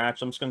redo the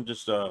match, I'm just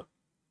gonna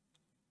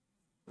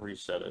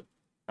reset it.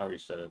 I'll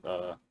reset it.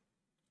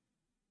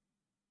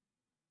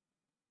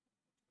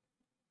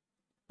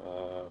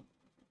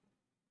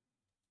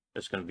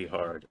 It's gonna be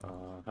hard.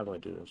 How do I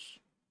do this?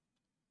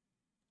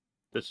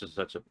 This is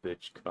such a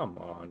bitch. Come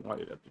on, why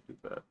did I have to do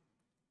that?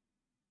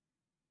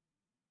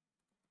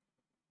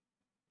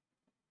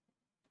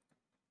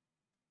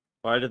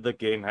 Why did the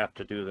game have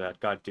to do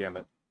that? God damn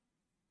it.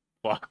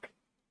 Fuck.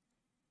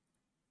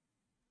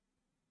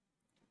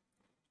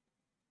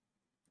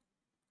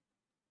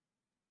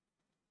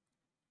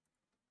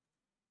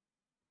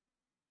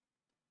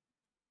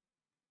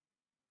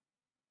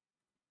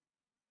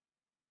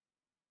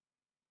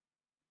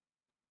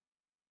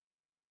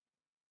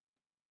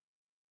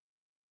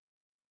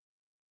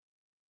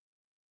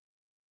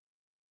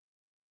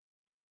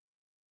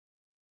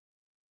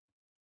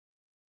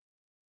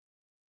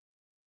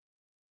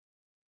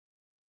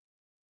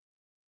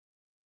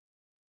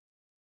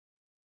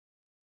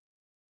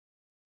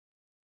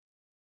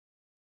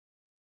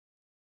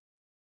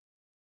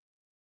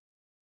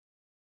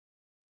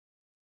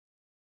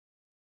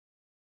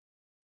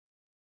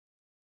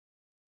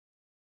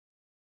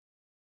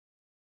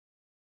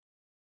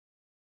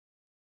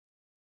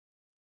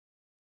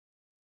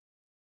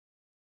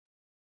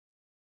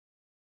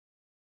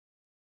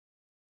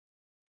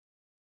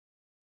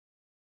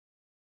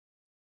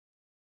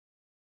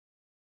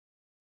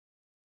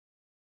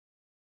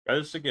 Try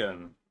this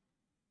again.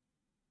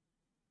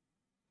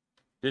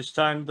 This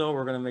time, though,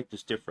 we're gonna make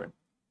this different.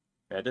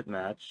 Edit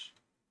match.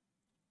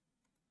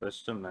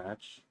 Custom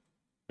match.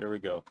 Here we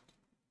go.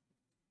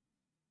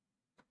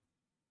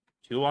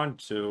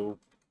 2-on-2.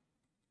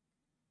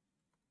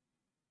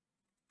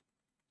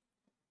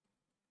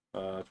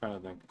 Trying to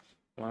think.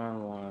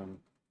 1-on-1.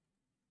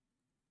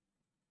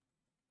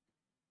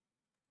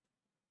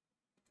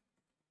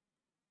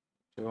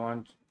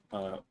 2-on,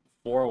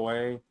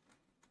 4-way.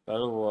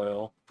 Battle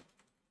Royal.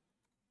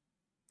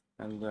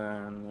 And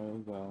then, there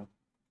we go.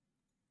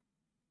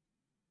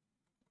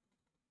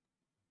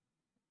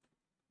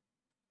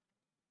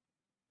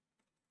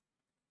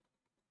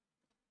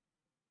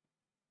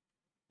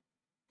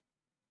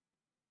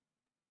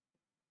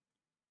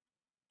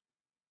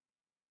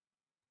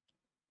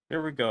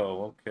 Here we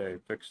go. Okay,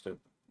 fixed it.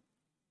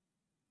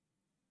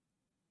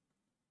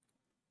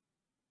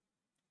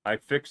 I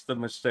fixed the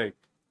mistake.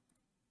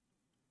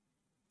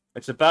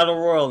 It's a battle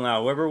royal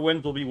now. Whoever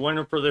wins will be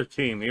winner for their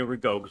team. Here we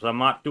go, because I'm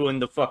not doing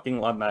the fucking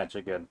love match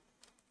again.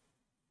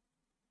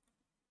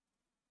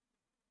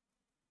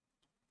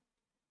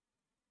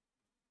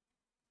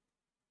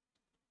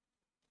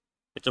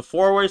 It's a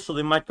 4-way, so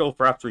they might go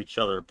for after each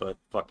other, but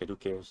fuck it, who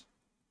cares?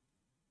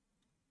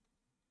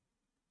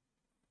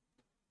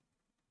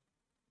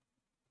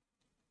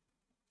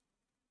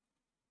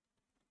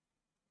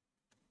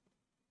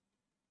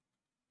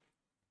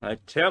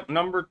 Attempt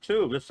number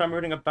 2. This time we're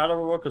hitting a battle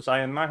royal because I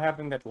am not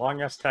having that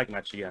long-ass tag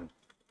match again.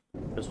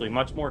 This will be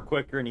much more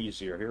quicker and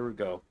easier. Here we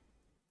go.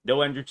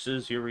 No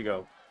entrances. Here we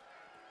go.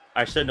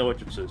 I said no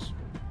entrances.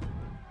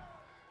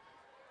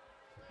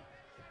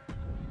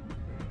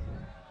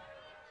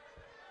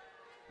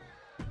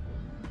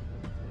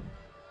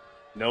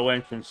 No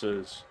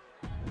entrances.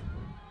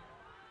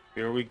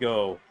 Here we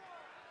go.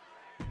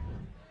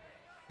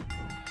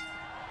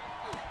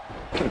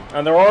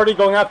 And they're already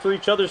going after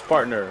each other's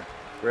partner.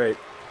 Great.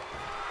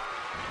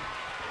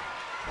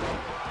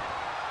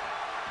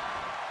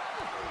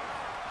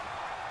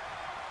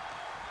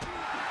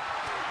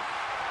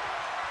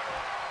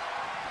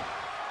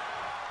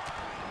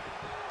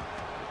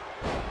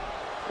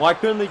 Why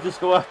couldn't they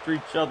just go after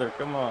each other?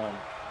 Come on.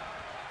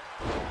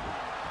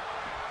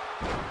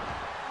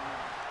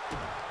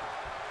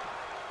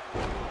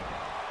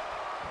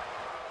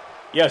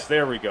 Yes,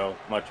 there we go.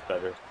 Much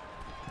better.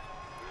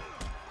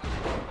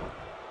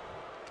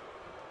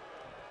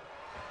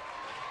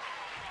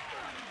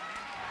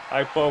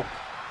 High poke.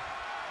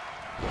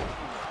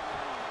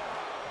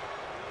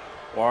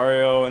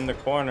 Wario in the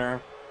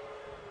corner.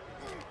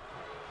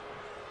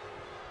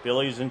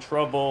 Billy's in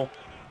trouble.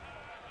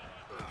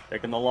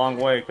 Taking the long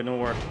way. Couldn't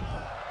work.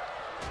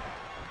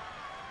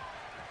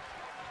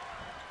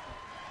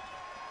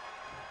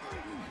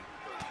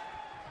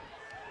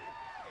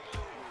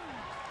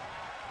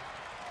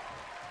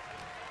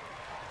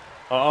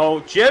 Uh-oh,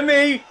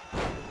 Jimmy!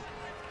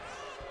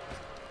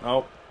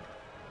 Nope.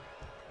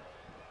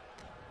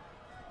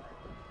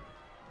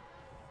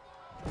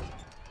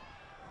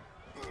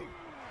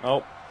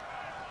 Nope.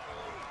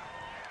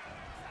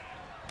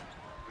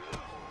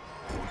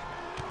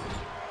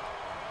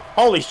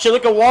 Holy shit,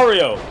 look at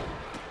Wario!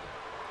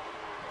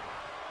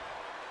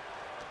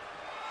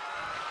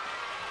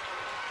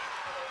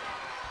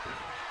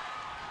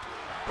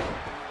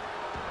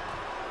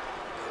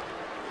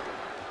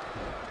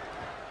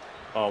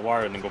 Oh,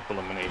 Wario didn't go for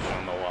elimination, I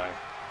don't know why.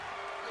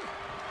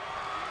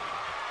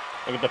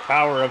 Look at the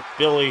power of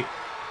Billy.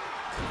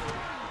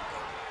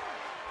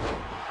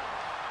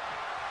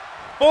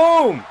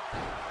 Boom!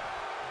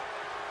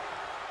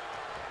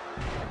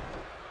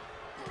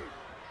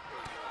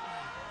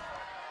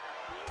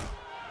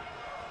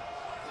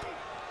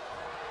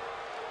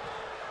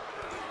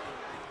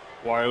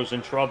 Wario's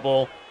in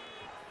trouble.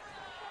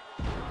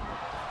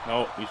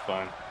 Nope, he's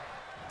fine.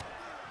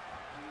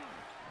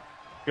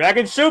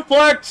 Dragon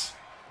suplex!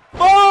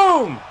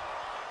 Boom!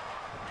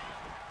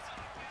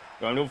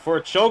 Going to go for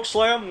a choke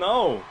slam?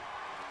 No.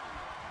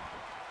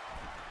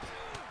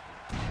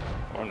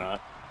 Or not.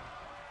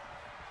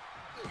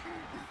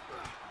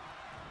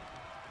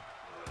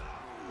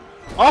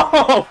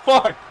 Oh,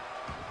 fuck!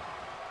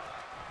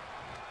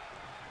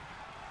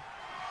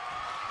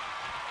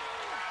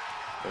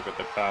 Look at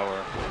the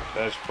power.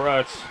 There's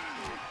Pretz.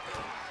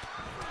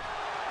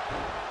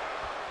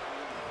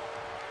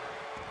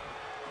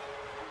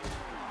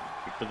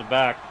 Kick to the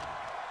back.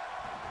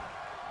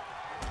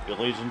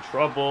 Billy's in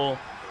trouble.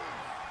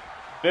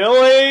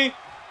 Billy!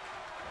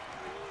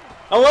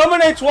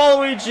 Eliminates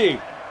Waluigi!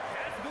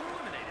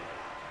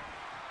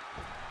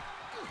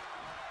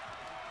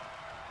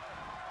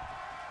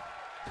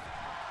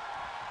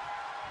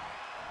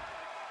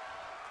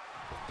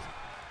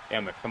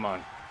 Damn it, come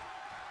on.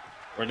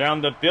 We're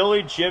down to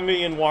Billy,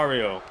 Jimmy, and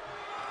Wario.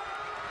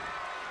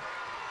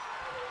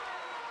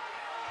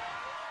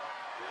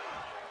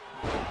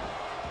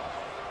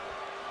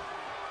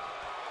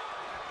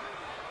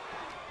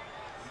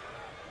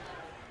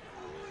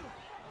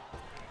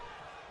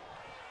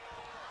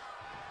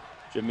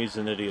 Jimmy's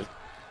an idiot.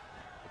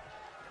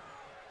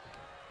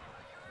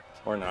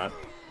 Or not.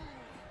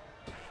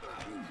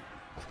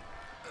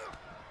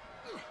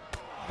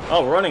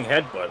 Oh, running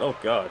headbutt. Oh,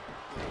 God.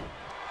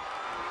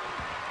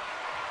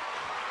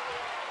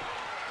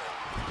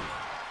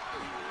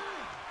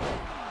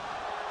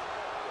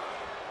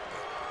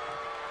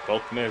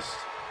 Both missed.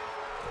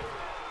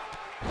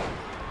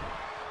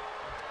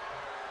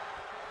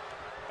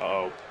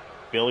 Uh-oh.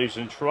 Billy's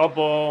in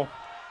trouble.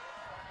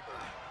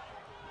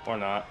 Or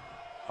not.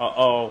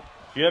 Uh-oh.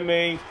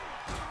 Jimmy.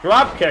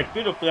 Drop kick.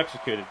 Beautifully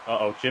executed.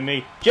 Uh-oh.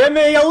 Jimmy.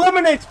 Jimmy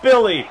eliminates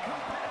Billy!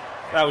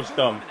 That was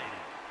dumb.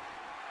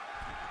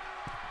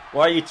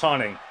 Why are you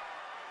taunting?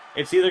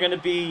 It's either going to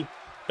be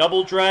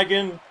Double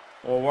Dragon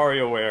or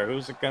WarioWare.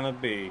 Who's it going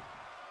to be?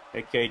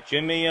 Okay,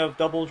 Jimmy of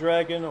Double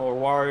Dragon or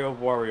Wario of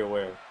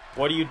WarioWare?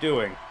 What are you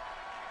doing?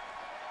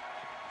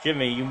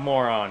 Jimmy, you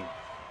moron.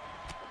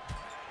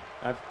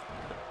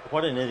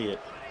 What an idiot.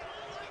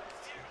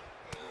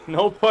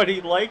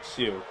 Nobody likes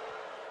you.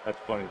 That's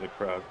funny, the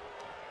crowd.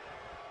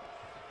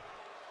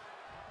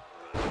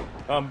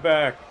 Come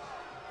back.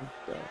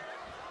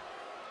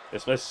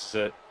 This is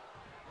it.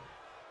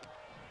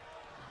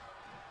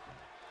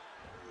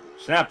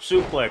 Snap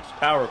suplex,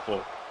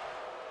 powerful.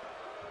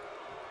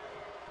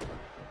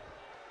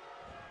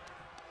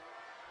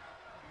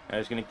 And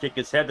he's gonna kick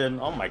his head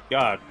in. Oh my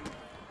God.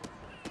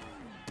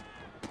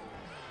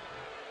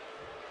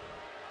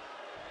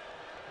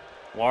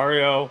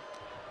 Wario.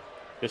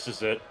 This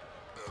is it.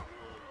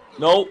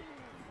 Nope.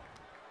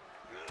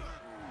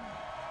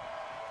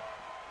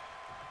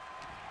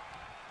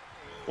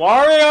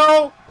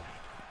 Wario!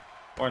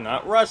 Or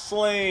not.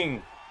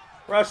 Wrestling.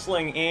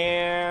 Wrestling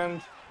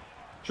and...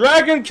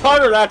 Dragon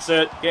Cutter! That's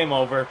it. Game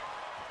over.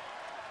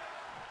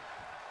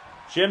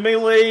 Jimmy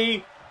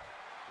Lee.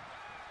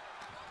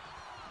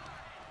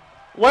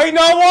 Wait,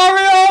 no,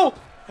 Wario!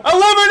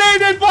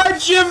 Eliminated by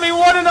Jimmy!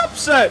 What an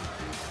upset!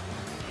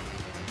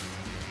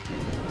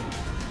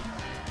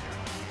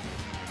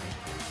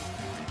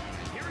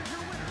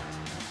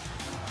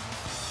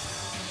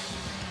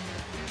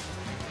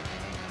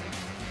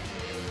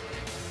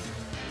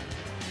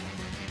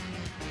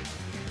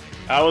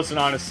 That was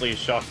honestly a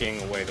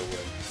shocking way to win.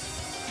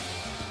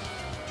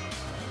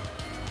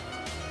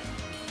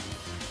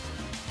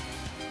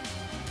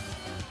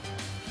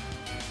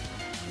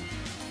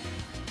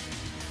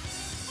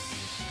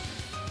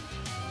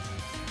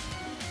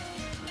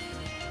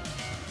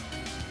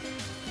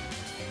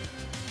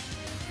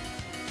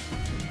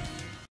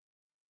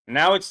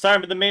 Now it's time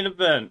for the main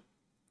event.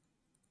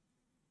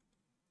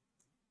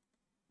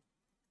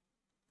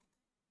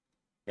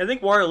 I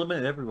think Wario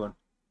eliminated everyone.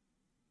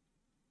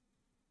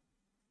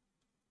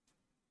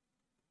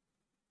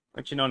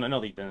 Actually,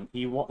 no, he didn't.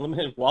 He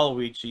eliminated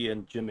Waluigi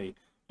and Jimmy.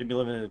 Jimmy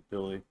eliminated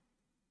Billy.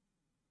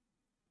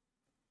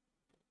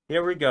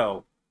 Here we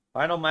go.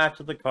 Final match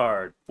of the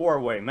card.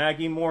 4-way.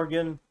 Maggie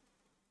Morgan,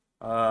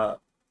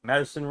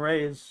 Madison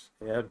Reyes,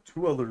 and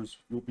 2 others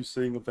you'll be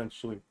seeing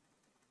eventually.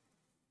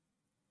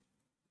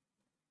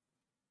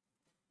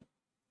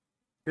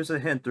 Here's a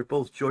hint. They're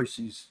both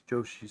Joshis.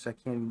 I can't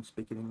even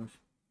speak in English.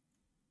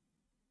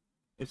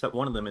 Except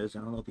one of them is. I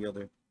don't know the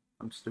other.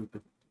 I'm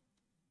stupid.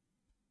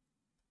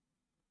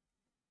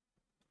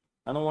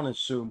 I don't want to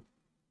assume.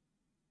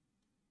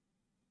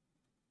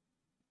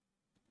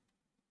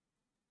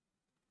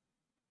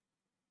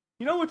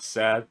 You know what's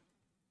sad?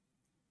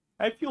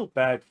 I feel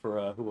bad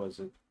for, who was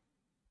it?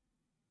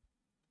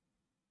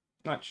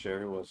 Not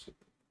sure, who was it?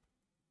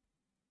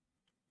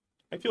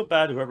 I feel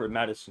bad whoever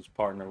Madison's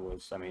partner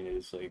was. I mean,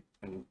 it's like,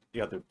 and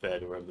the other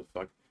Fed, or whatever the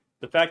fuck.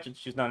 The fact that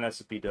she's not an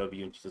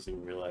Ssbw and she doesn't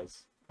even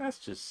realize. That's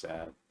just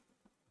sad.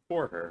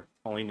 Poor her.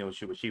 Only knew what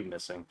she was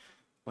missing.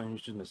 Only knew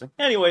she was missing.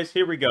 Anyways,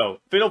 here we go.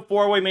 Fatal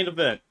 4-way main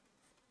event.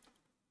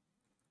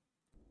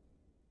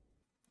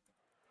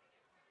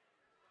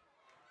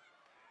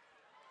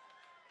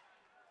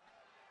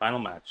 Final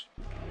match.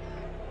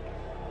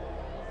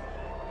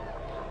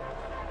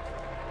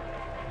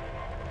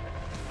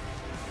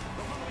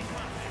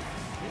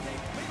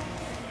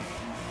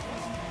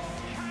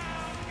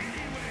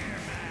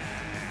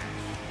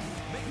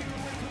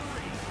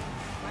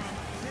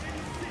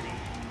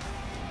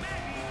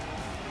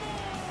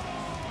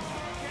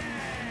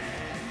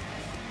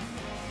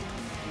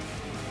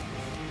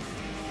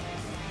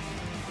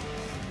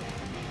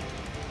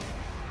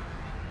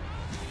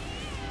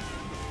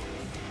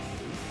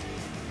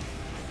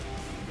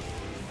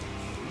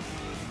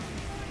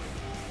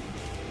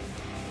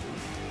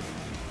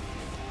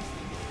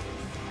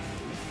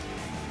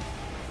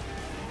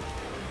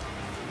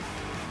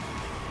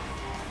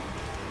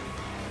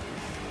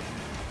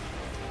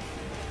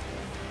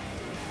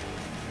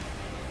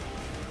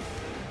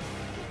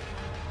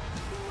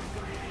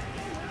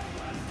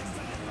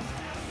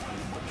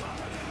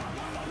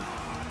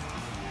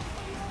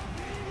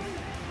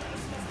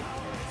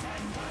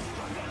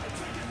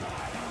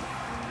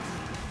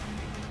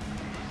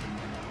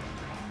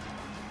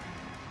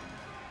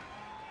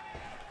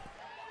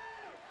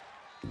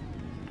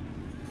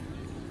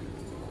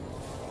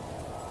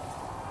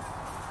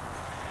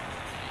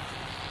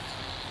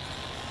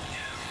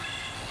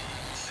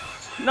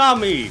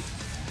 Nami!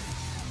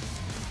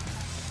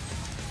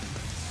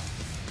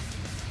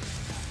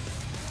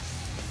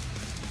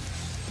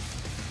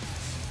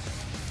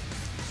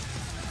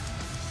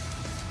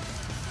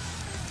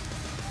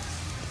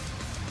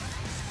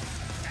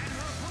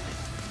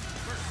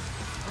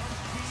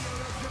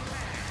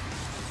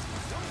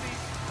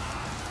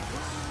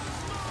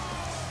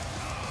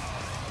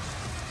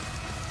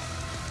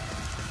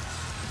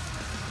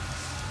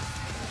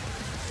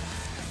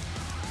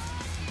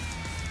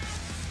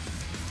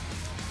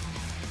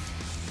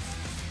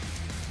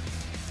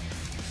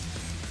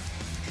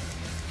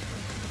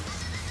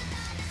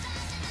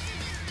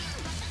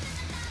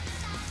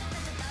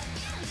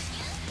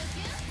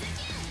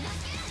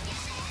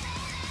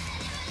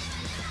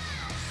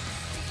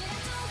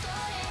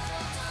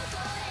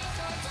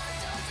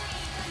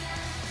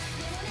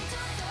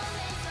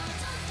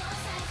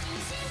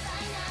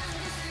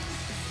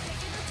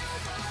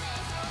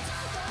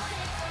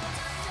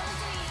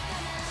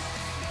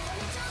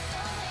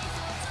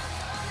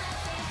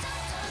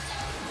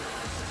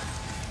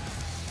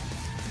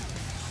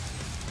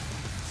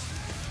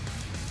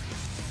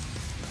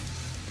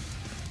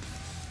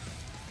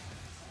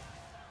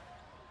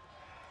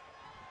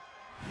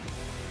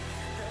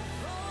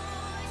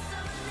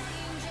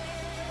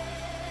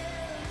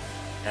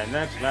 And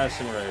next,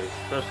 Madison Reyes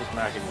versus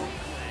Maggie Morgan.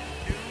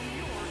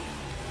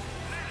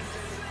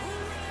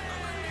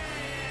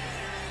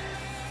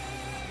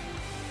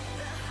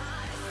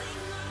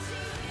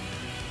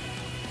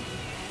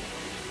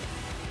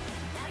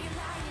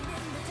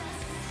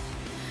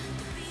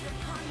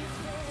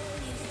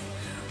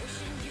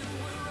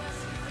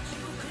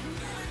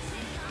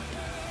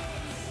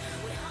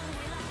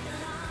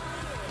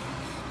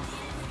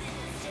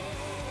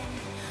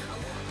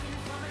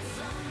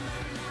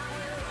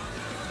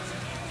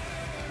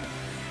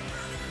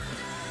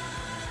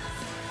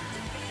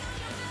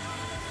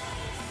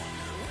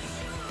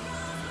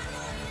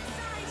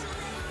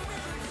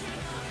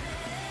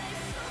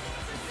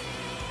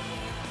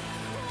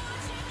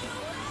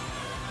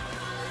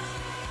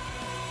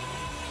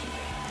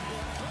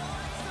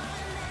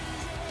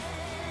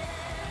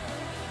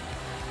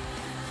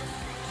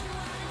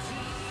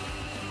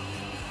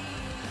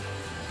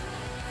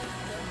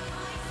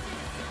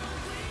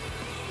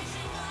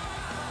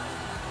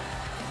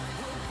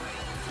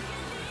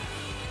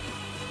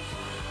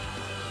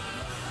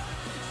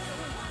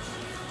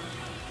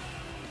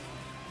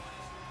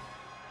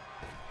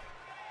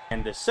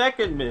 And the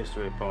second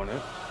mystery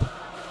opponent.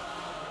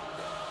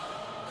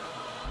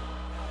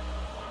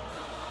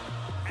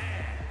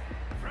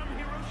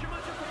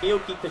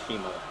 Miyuki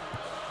Kashima.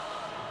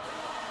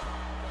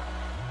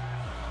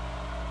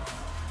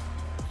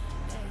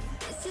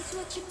 This is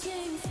what you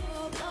came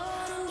for,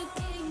 born on the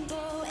game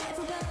board.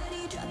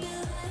 Everybody drop it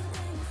like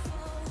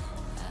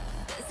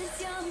this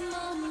is your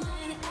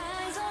moment,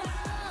 eyes on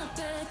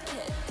open,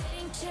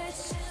 getting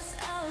chest just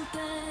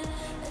open.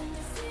 And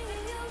you're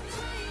singing your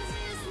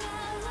praises, la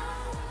la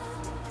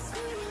la,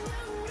 screaming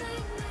your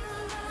name, la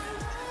la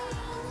la.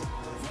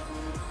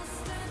 One more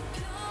step,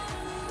 you're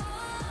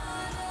immortal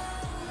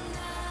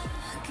now.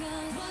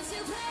 'Cause once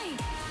you play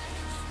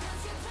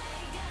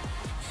God,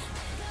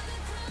 they're gonna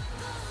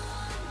crumble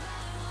one by one.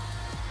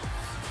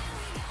 Here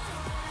we go,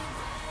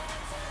 right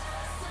to the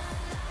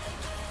sunlight,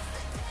 kiss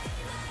the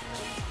daylight,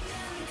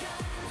 kingdom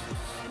come,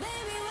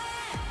 baby,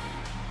 we're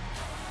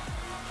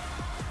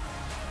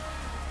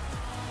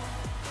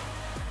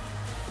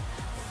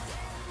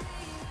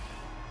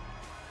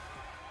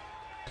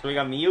So we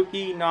got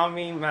Miyuki,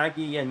 Nami,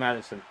 Maggie, and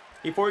Madison.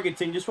 Before we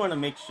continue, just want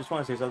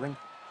to say something.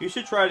 You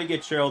should try to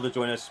get Cheryl to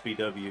join Ssbw,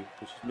 because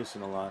she's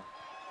missing a lot.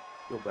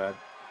 Feel bad.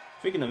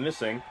 Speaking of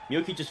missing,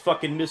 Miyuki just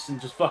fucking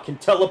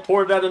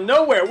teleported out of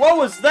nowhere. What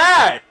was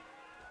that?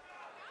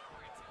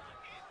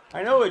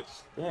 I know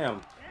it's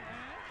damn.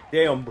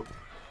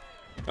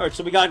 Alright,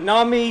 so we got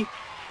Nami,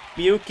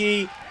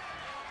 Miyuki.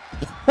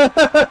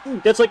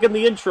 That's like in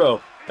the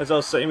intro, as I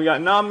was saying. We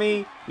got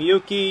Nami,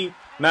 Miyuki,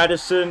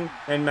 Madison,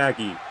 and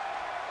Maggie.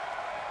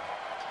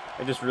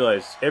 I just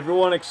realized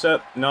everyone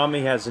except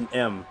Nami has an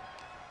M.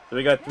 So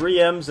we got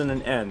 3 M's and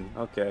an N.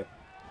 Okay.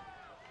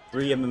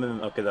 3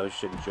 M. Okay, that was a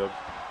shitty joke.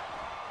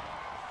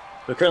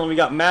 But currently we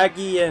got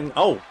Maggie and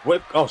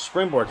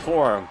springboard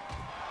forearm.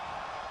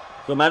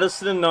 So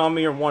Madison and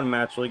Nami are one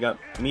match. So we got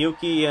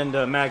Miyuki and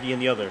Maggie in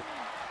the other.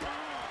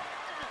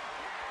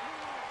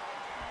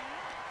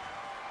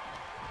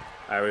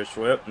 Irish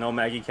whip. No,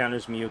 Maggie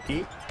counters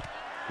Miyuki.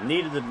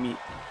 Needed Miyuki.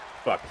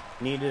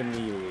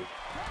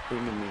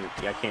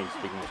 Miyuki. I can't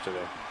speak much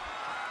today.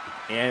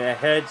 And a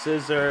head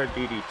scissor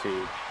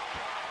DDT.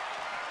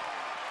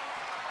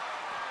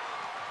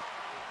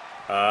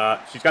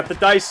 She's got the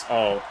dice.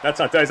 Oh, that's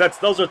not dice.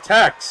 Those are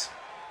tacks.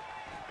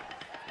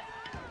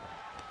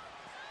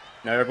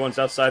 Now everyone's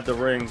outside the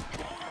ring.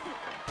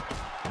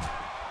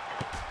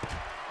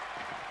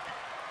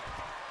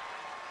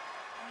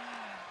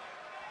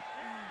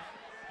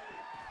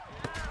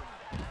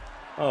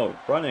 Oh,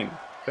 running.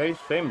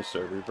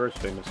 Famouser. Reverse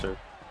Famouser.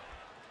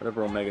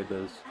 Whatever Omega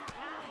does.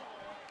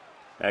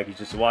 Maggie's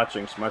just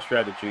watching. Smart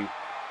strategy.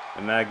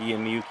 And Maggie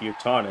and Miyuki are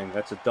taunting.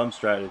 That's a dumb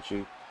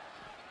strategy.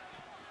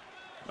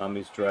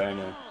 Nami's trying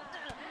to...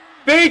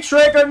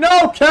 V-trigger!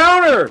 No!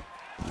 Counter!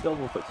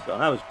 Double foot stomp.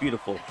 That was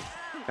beautiful.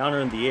 Counter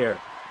in the air.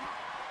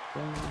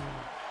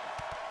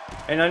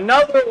 And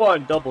another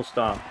one! Double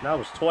stomp. That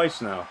was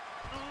twice now.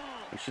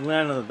 And she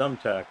landed on the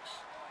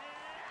thumbtacks.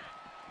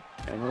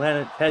 And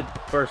landed head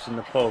first in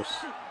the post.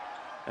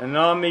 And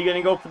Nami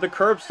gonna go for the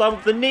curb stomp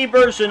with the knee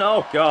version.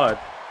 Oh, God.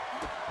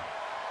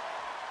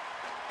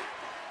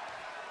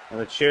 And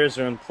the chairs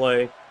are in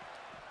play.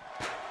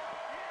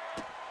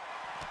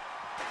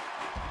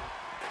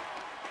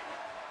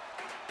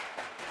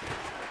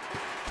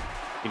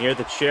 You can hear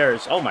the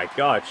chairs. Oh my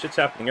God, shit's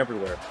happening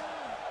everywhere.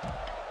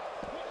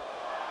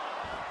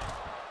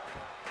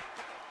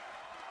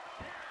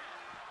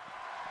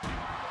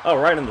 Oh,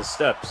 right on the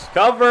steps.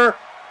 Cover!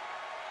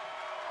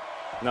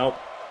 Nope,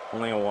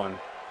 only a 1.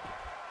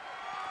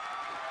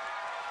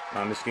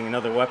 I'm just getting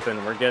another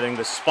weapon. We're getting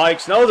the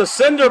spikes. No, the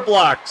cinder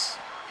blocks!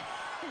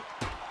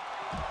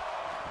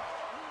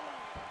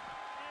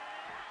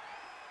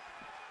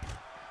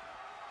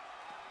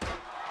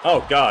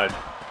 Oh, God.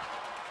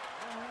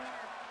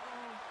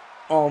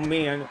 Oh,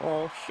 man.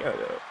 Oh, shut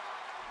up.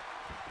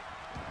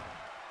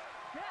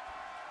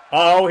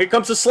 Oh, here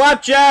comes the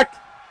slapjack!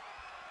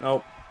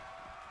 Nope.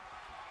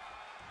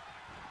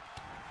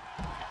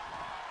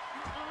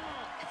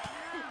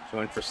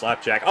 Going for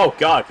slapjack. Oh,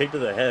 God. Kick to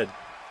the head.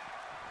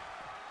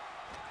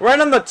 Right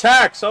on the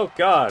tacks! Oh,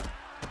 God.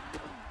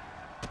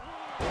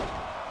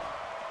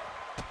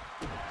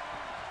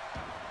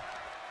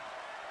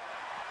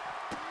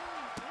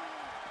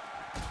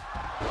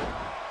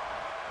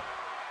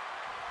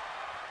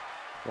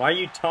 Why are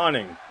you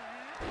taunting?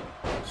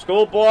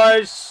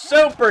 Schoolboys,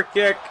 super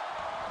kick.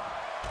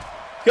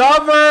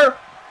 Cover!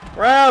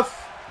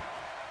 Ref!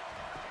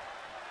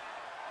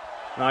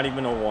 Not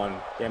even a 1.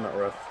 Damn it,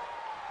 ref.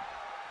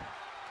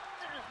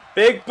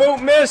 Big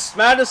boot miss!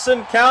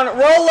 Madison count it.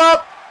 Roll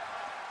up!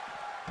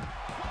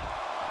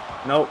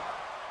 Nope.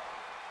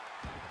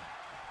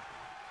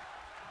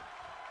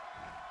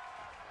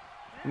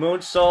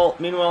 Moonsault.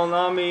 Meanwhile,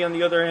 Nami, on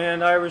the other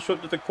hand, Irish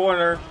whip to the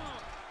corner.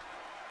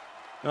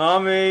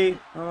 Nami.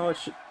 Oh,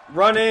 it's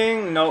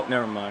running. Nope,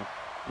 never mind.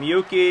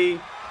 Miyuki.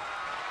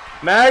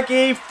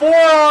 Maggie.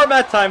 Forearm.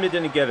 That time it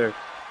didn't get her.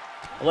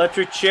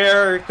 Electric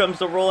chair. Here comes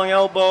the rolling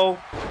elbow.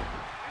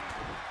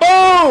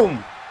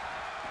 Boom!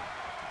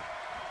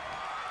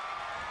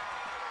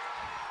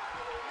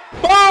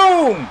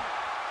 Boom!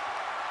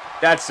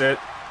 That's it.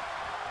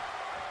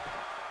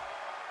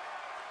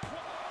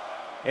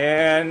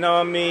 And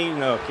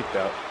no, kicked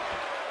out.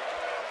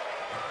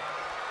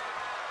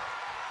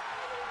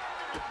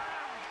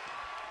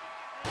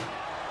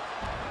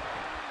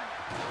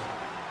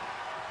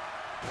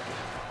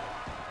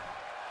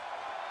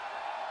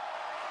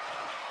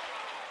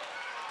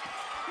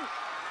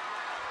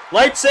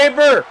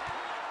 Lightsaber!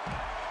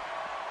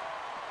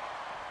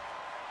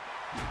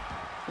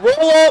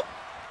 Roll up!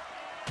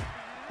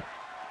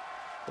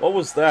 What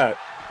was that?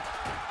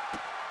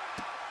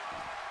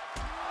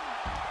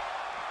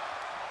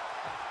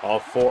 All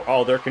four.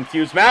 Oh, they're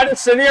confused.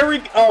 Madison, here we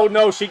go. Oh,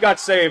 no, she got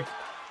saved.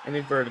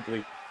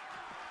 Inadvertently.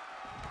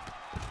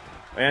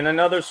 And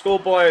another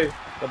schoolboy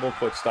double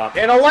foot stop.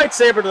 And a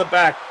lightsaber to the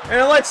back. And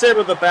a lightsaber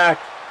to the back.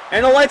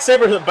 And a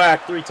lightsaber to the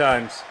back 3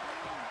 times.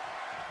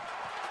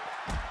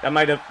 That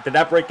might have... Did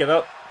that break it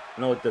up?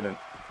 No, it didn't.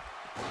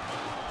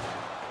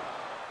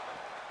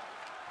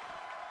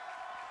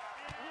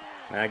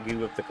 Maggie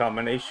with the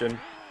combination.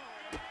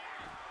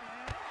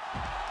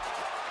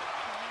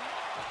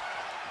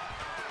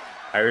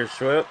 Irish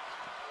whip.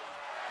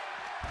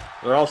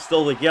 They're all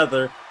still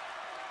together.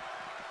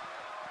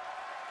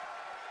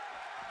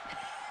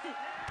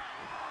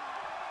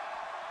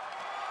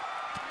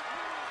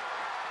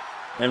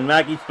 And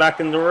Maggie's back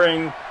in the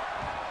ring.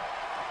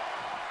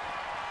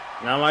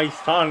 Now he's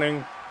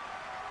taunting.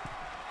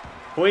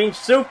 Queen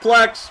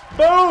suplex.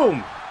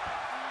 Boom!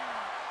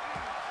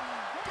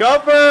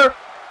 Cover!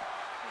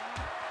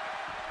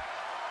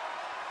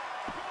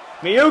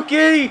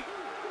 Miyuki!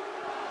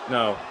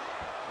 No.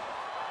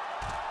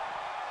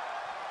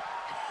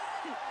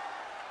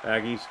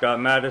 Maggie's got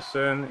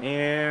Madison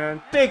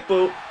and big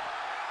boot.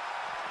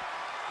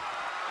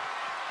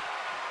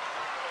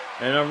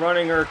 And a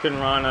running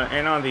Hurricanrana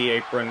and on the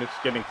apron. It's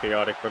getting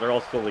chaotic, but they're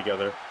all still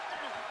together.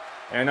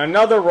 And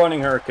another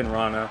running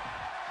Hurricanrana.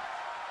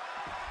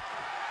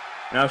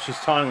 Now she's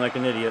taunting like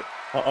an idiot.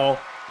 Uh-oh.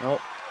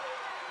 Nope.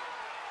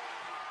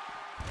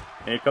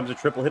 And here comes a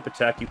triple hip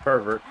attack, you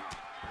pervert.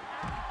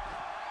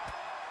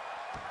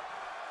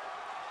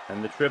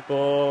 And the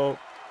triple...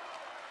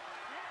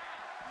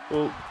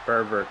 Ooh,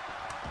 pervert.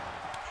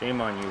 Shame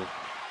on you.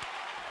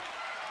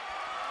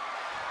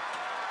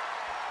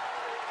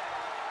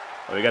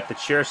 Oh, we got the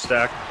chair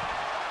stack.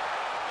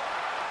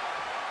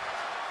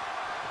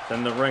 It's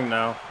in the ring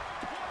now.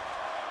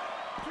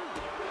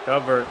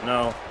 Cover,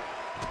 no.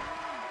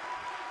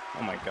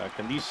 Oh my god,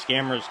 can these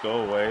scammers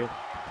go away?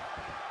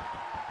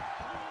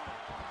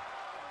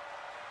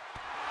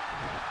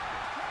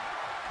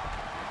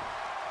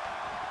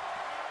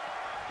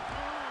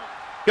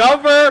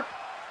 Cover!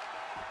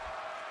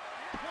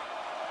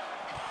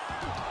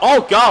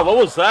 Oh god, what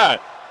was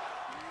that?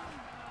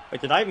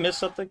 Wait, did I miss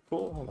something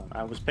cool? Hold on,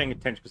 I was paying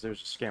attention because there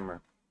was a scammer.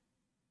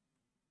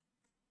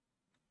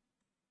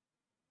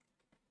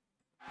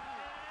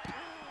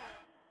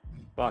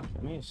 Fuck,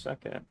 give me a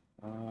second.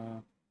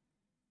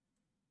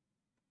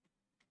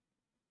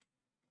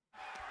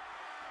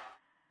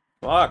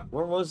 Fuck,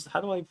 where was...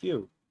 How do I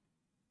view?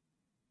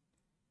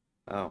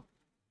 Oh.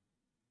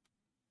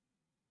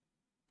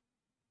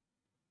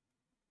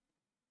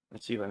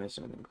 Let's see if I missed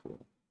anything cool.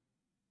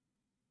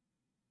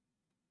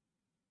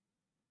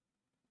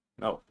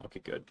 No,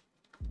 okay, good.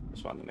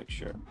 Just wanted to make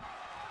sure.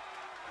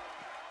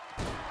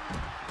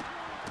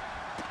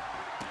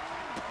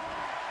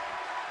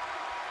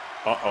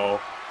 Uh-oh.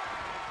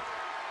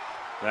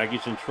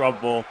 Maggie's in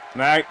trouble.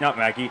 Not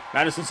Maggie.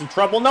 Madison's in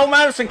trouble. No,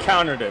 Madison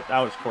countered it.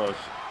 That was close.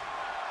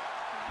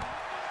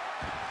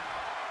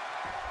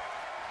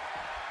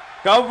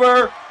 Cover!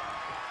 Here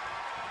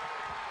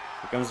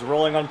comes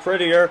rolling on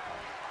prettier.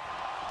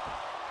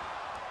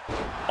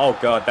 Oh,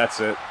 God, that's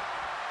it.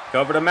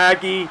 Cover to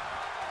Maggie.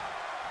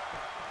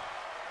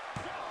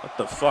 What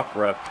the fuck,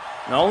 ref?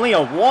 And only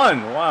a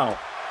 1. Wow.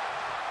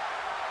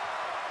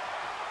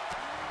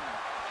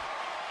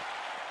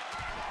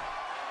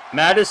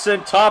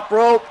 Madison, top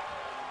rope.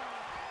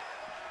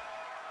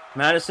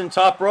 Madison,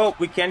 top rope.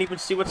 We can't even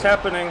see what's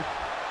happening.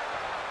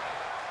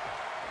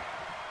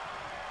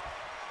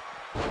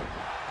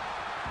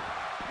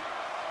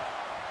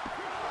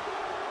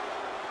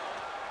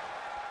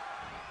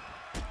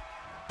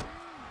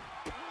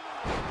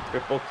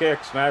 Triple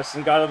kicks.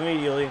 Madison got it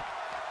immediately.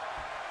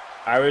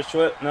 Irish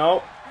whip.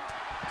 No.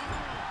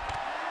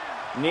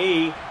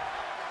 Knee.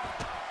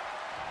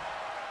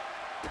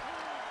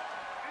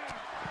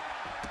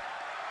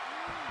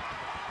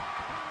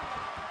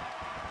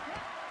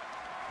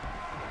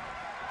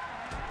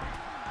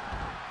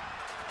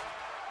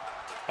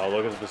 Oh,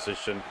 look at the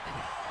position.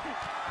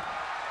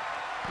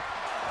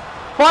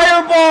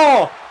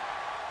 Fireball!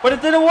 But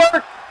it didn't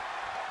work!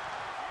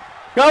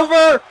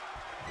 Cover!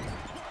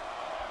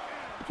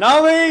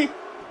 Nolly!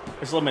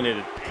 It's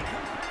eliminated.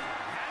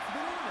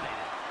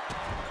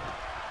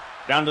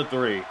 Down to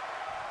 3.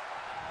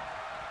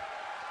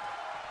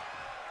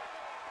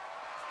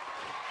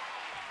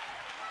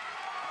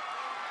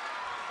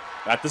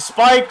 Got the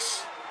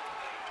spikes!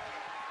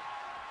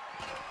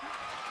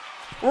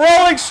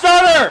 Rolling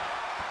stunner!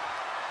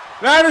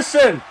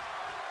 Madison!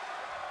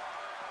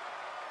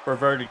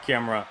 Perverted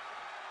camera.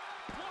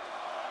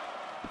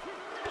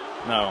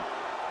 No.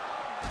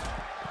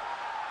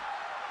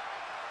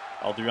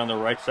 I'll do on the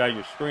right side of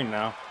your screen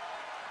now.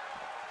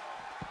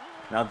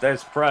 Now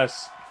there's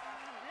press.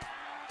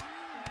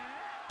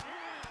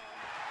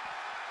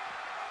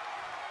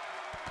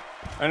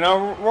 And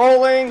now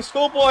rolling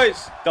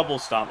schoolboys. Double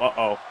stomp.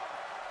 Uh-oh.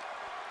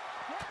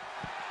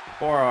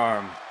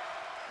 Forearm.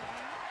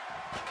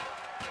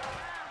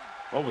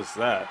 What was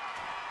that?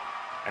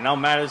 And now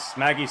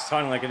Maggie's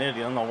taunting like an idiot. I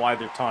don't know why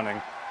they're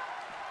taunting.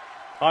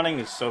 Taunting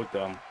is so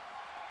dumb.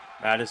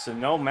 Madison,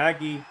 no,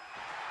 Maggie.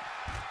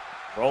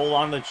 Roll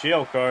on the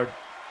jail card.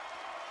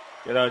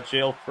 Get out of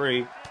jail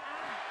free.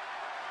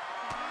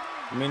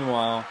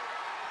 Meanwhile,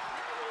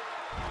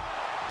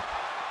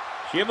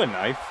 does she have a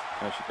knife?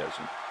 No, she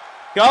doesn't.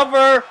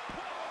 Cover!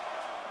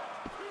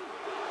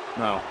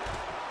 No.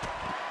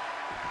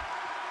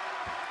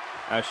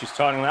 She's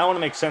taunting. That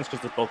wouldn't make sense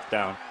because they're both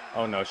down.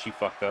 Oh no, she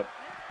fucked up.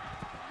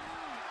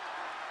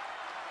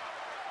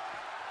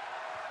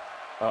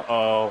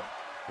 Uh-oh.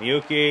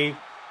 Miyuki.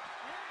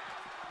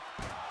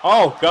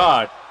 Oh,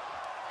 God.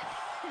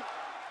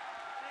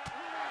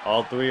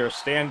 All three are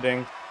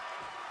standing.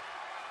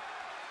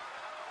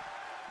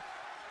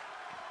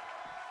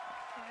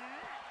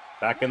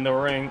 Back in the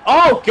ring.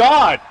 Oh,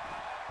 God!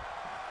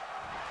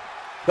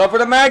 Cover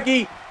to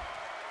Maggie.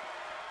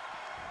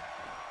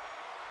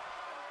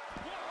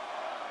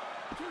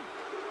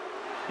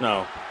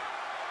 No.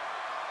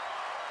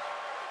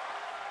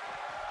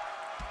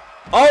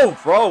 Oh,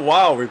 bro,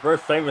 wow,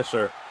 reverse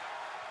famouser.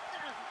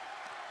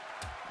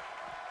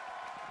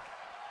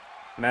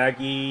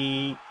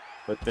 Maggie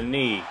with the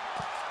knee.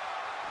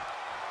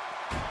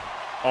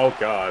 Oh,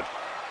 God.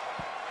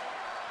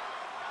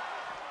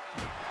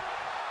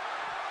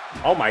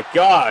 Oh, my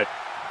God.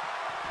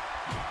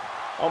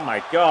 Oh,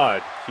 my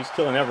God. She's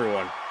killing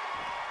everyone.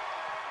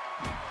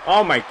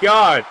 Oh, my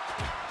God.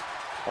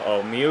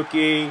 Uh-oh,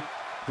 Miyuki.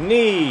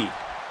 Knee.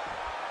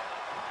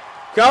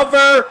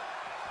 Cover.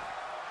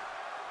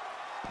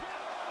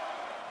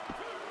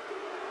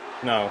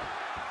 No.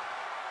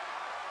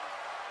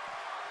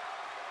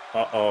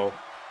 Uh-oh.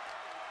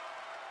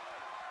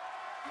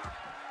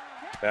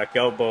 Back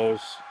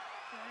elbows.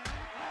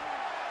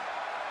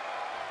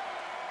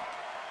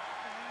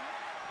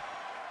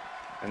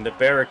 And the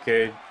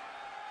barricade.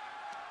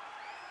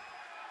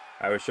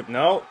 Irish Whip.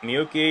 No.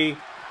 Miyuki.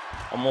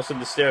 Almost in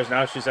the stairs.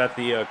 Now she's at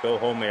the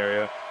go-home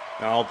area.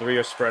 Now all three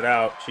are spread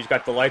out. She's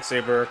got the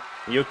lightsaber.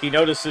 Miyuki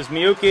notices.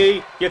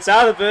 Miyuki gets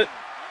out of it.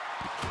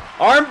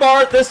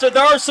 Armbar.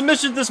 There are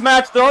submissions this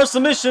match. There are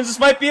submissions. This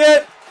might be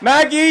it.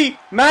 Maggie.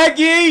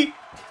 Maggie.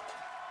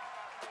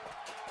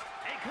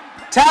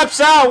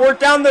 Taps out. We're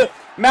down to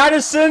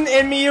Madison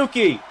and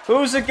Miyuki.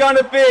 Who's it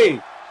gonna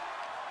be?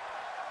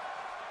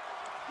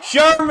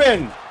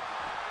 Sherman.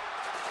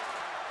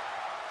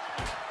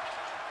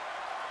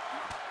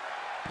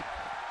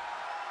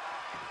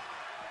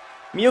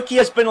 Miyuki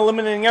has been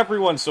eliminating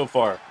everyone so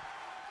far.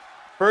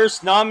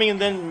 First Nami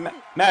and then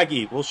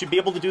Maggie. Will she be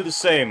able to do the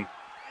same?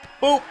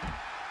 Boop.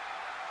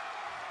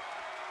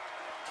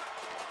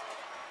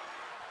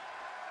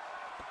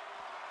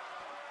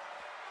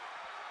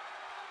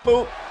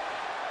 Boop.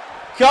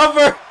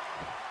 Cover.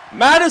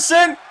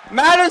 Madison.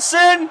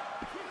 Madison.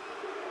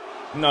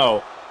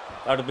 No.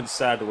 That would have been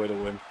sad the way to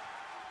win.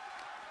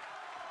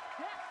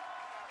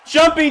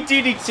 Jumping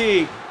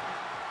DDT.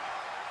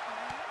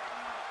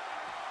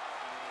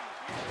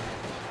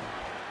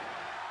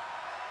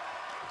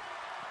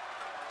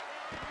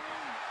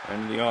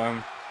 And the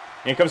arm.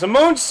 Here comes a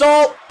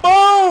moonsault.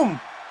 Boom!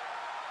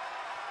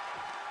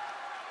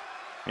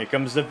 Here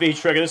comes the V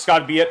trigger. This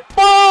gotta be it.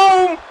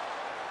 Boom!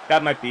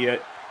 That might be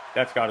it.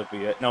 That's gotta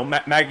be it. No,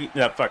 Maggie.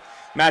 No, fuck.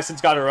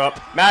 Madison's got her up.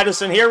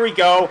 Madison, here we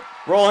go.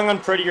 Rolling on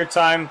prettier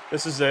time.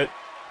 This is it.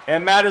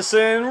 And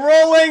Madison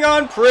rolling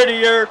on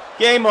prettier.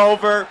 Game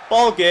over.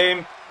 Ball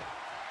game.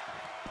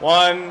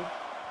 1,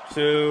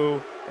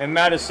 2, and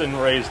Madison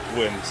raised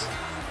wins.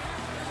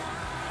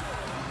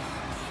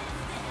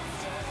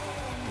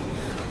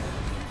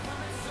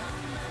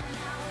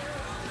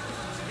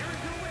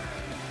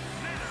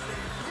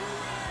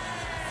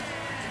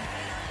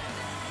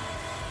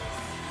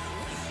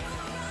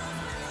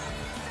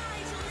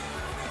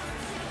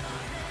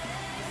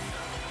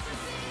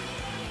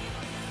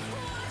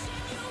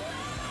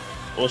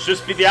 Will it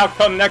just be the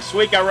outcome next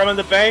week at Run in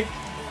the Bank?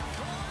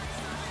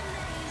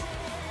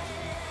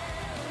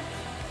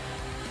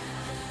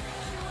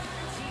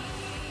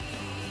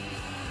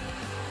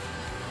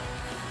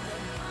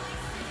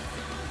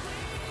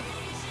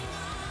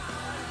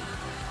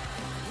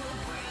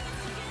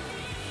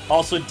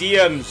 Also,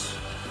 DMs,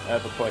 I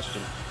have a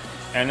question.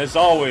 And as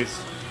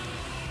always,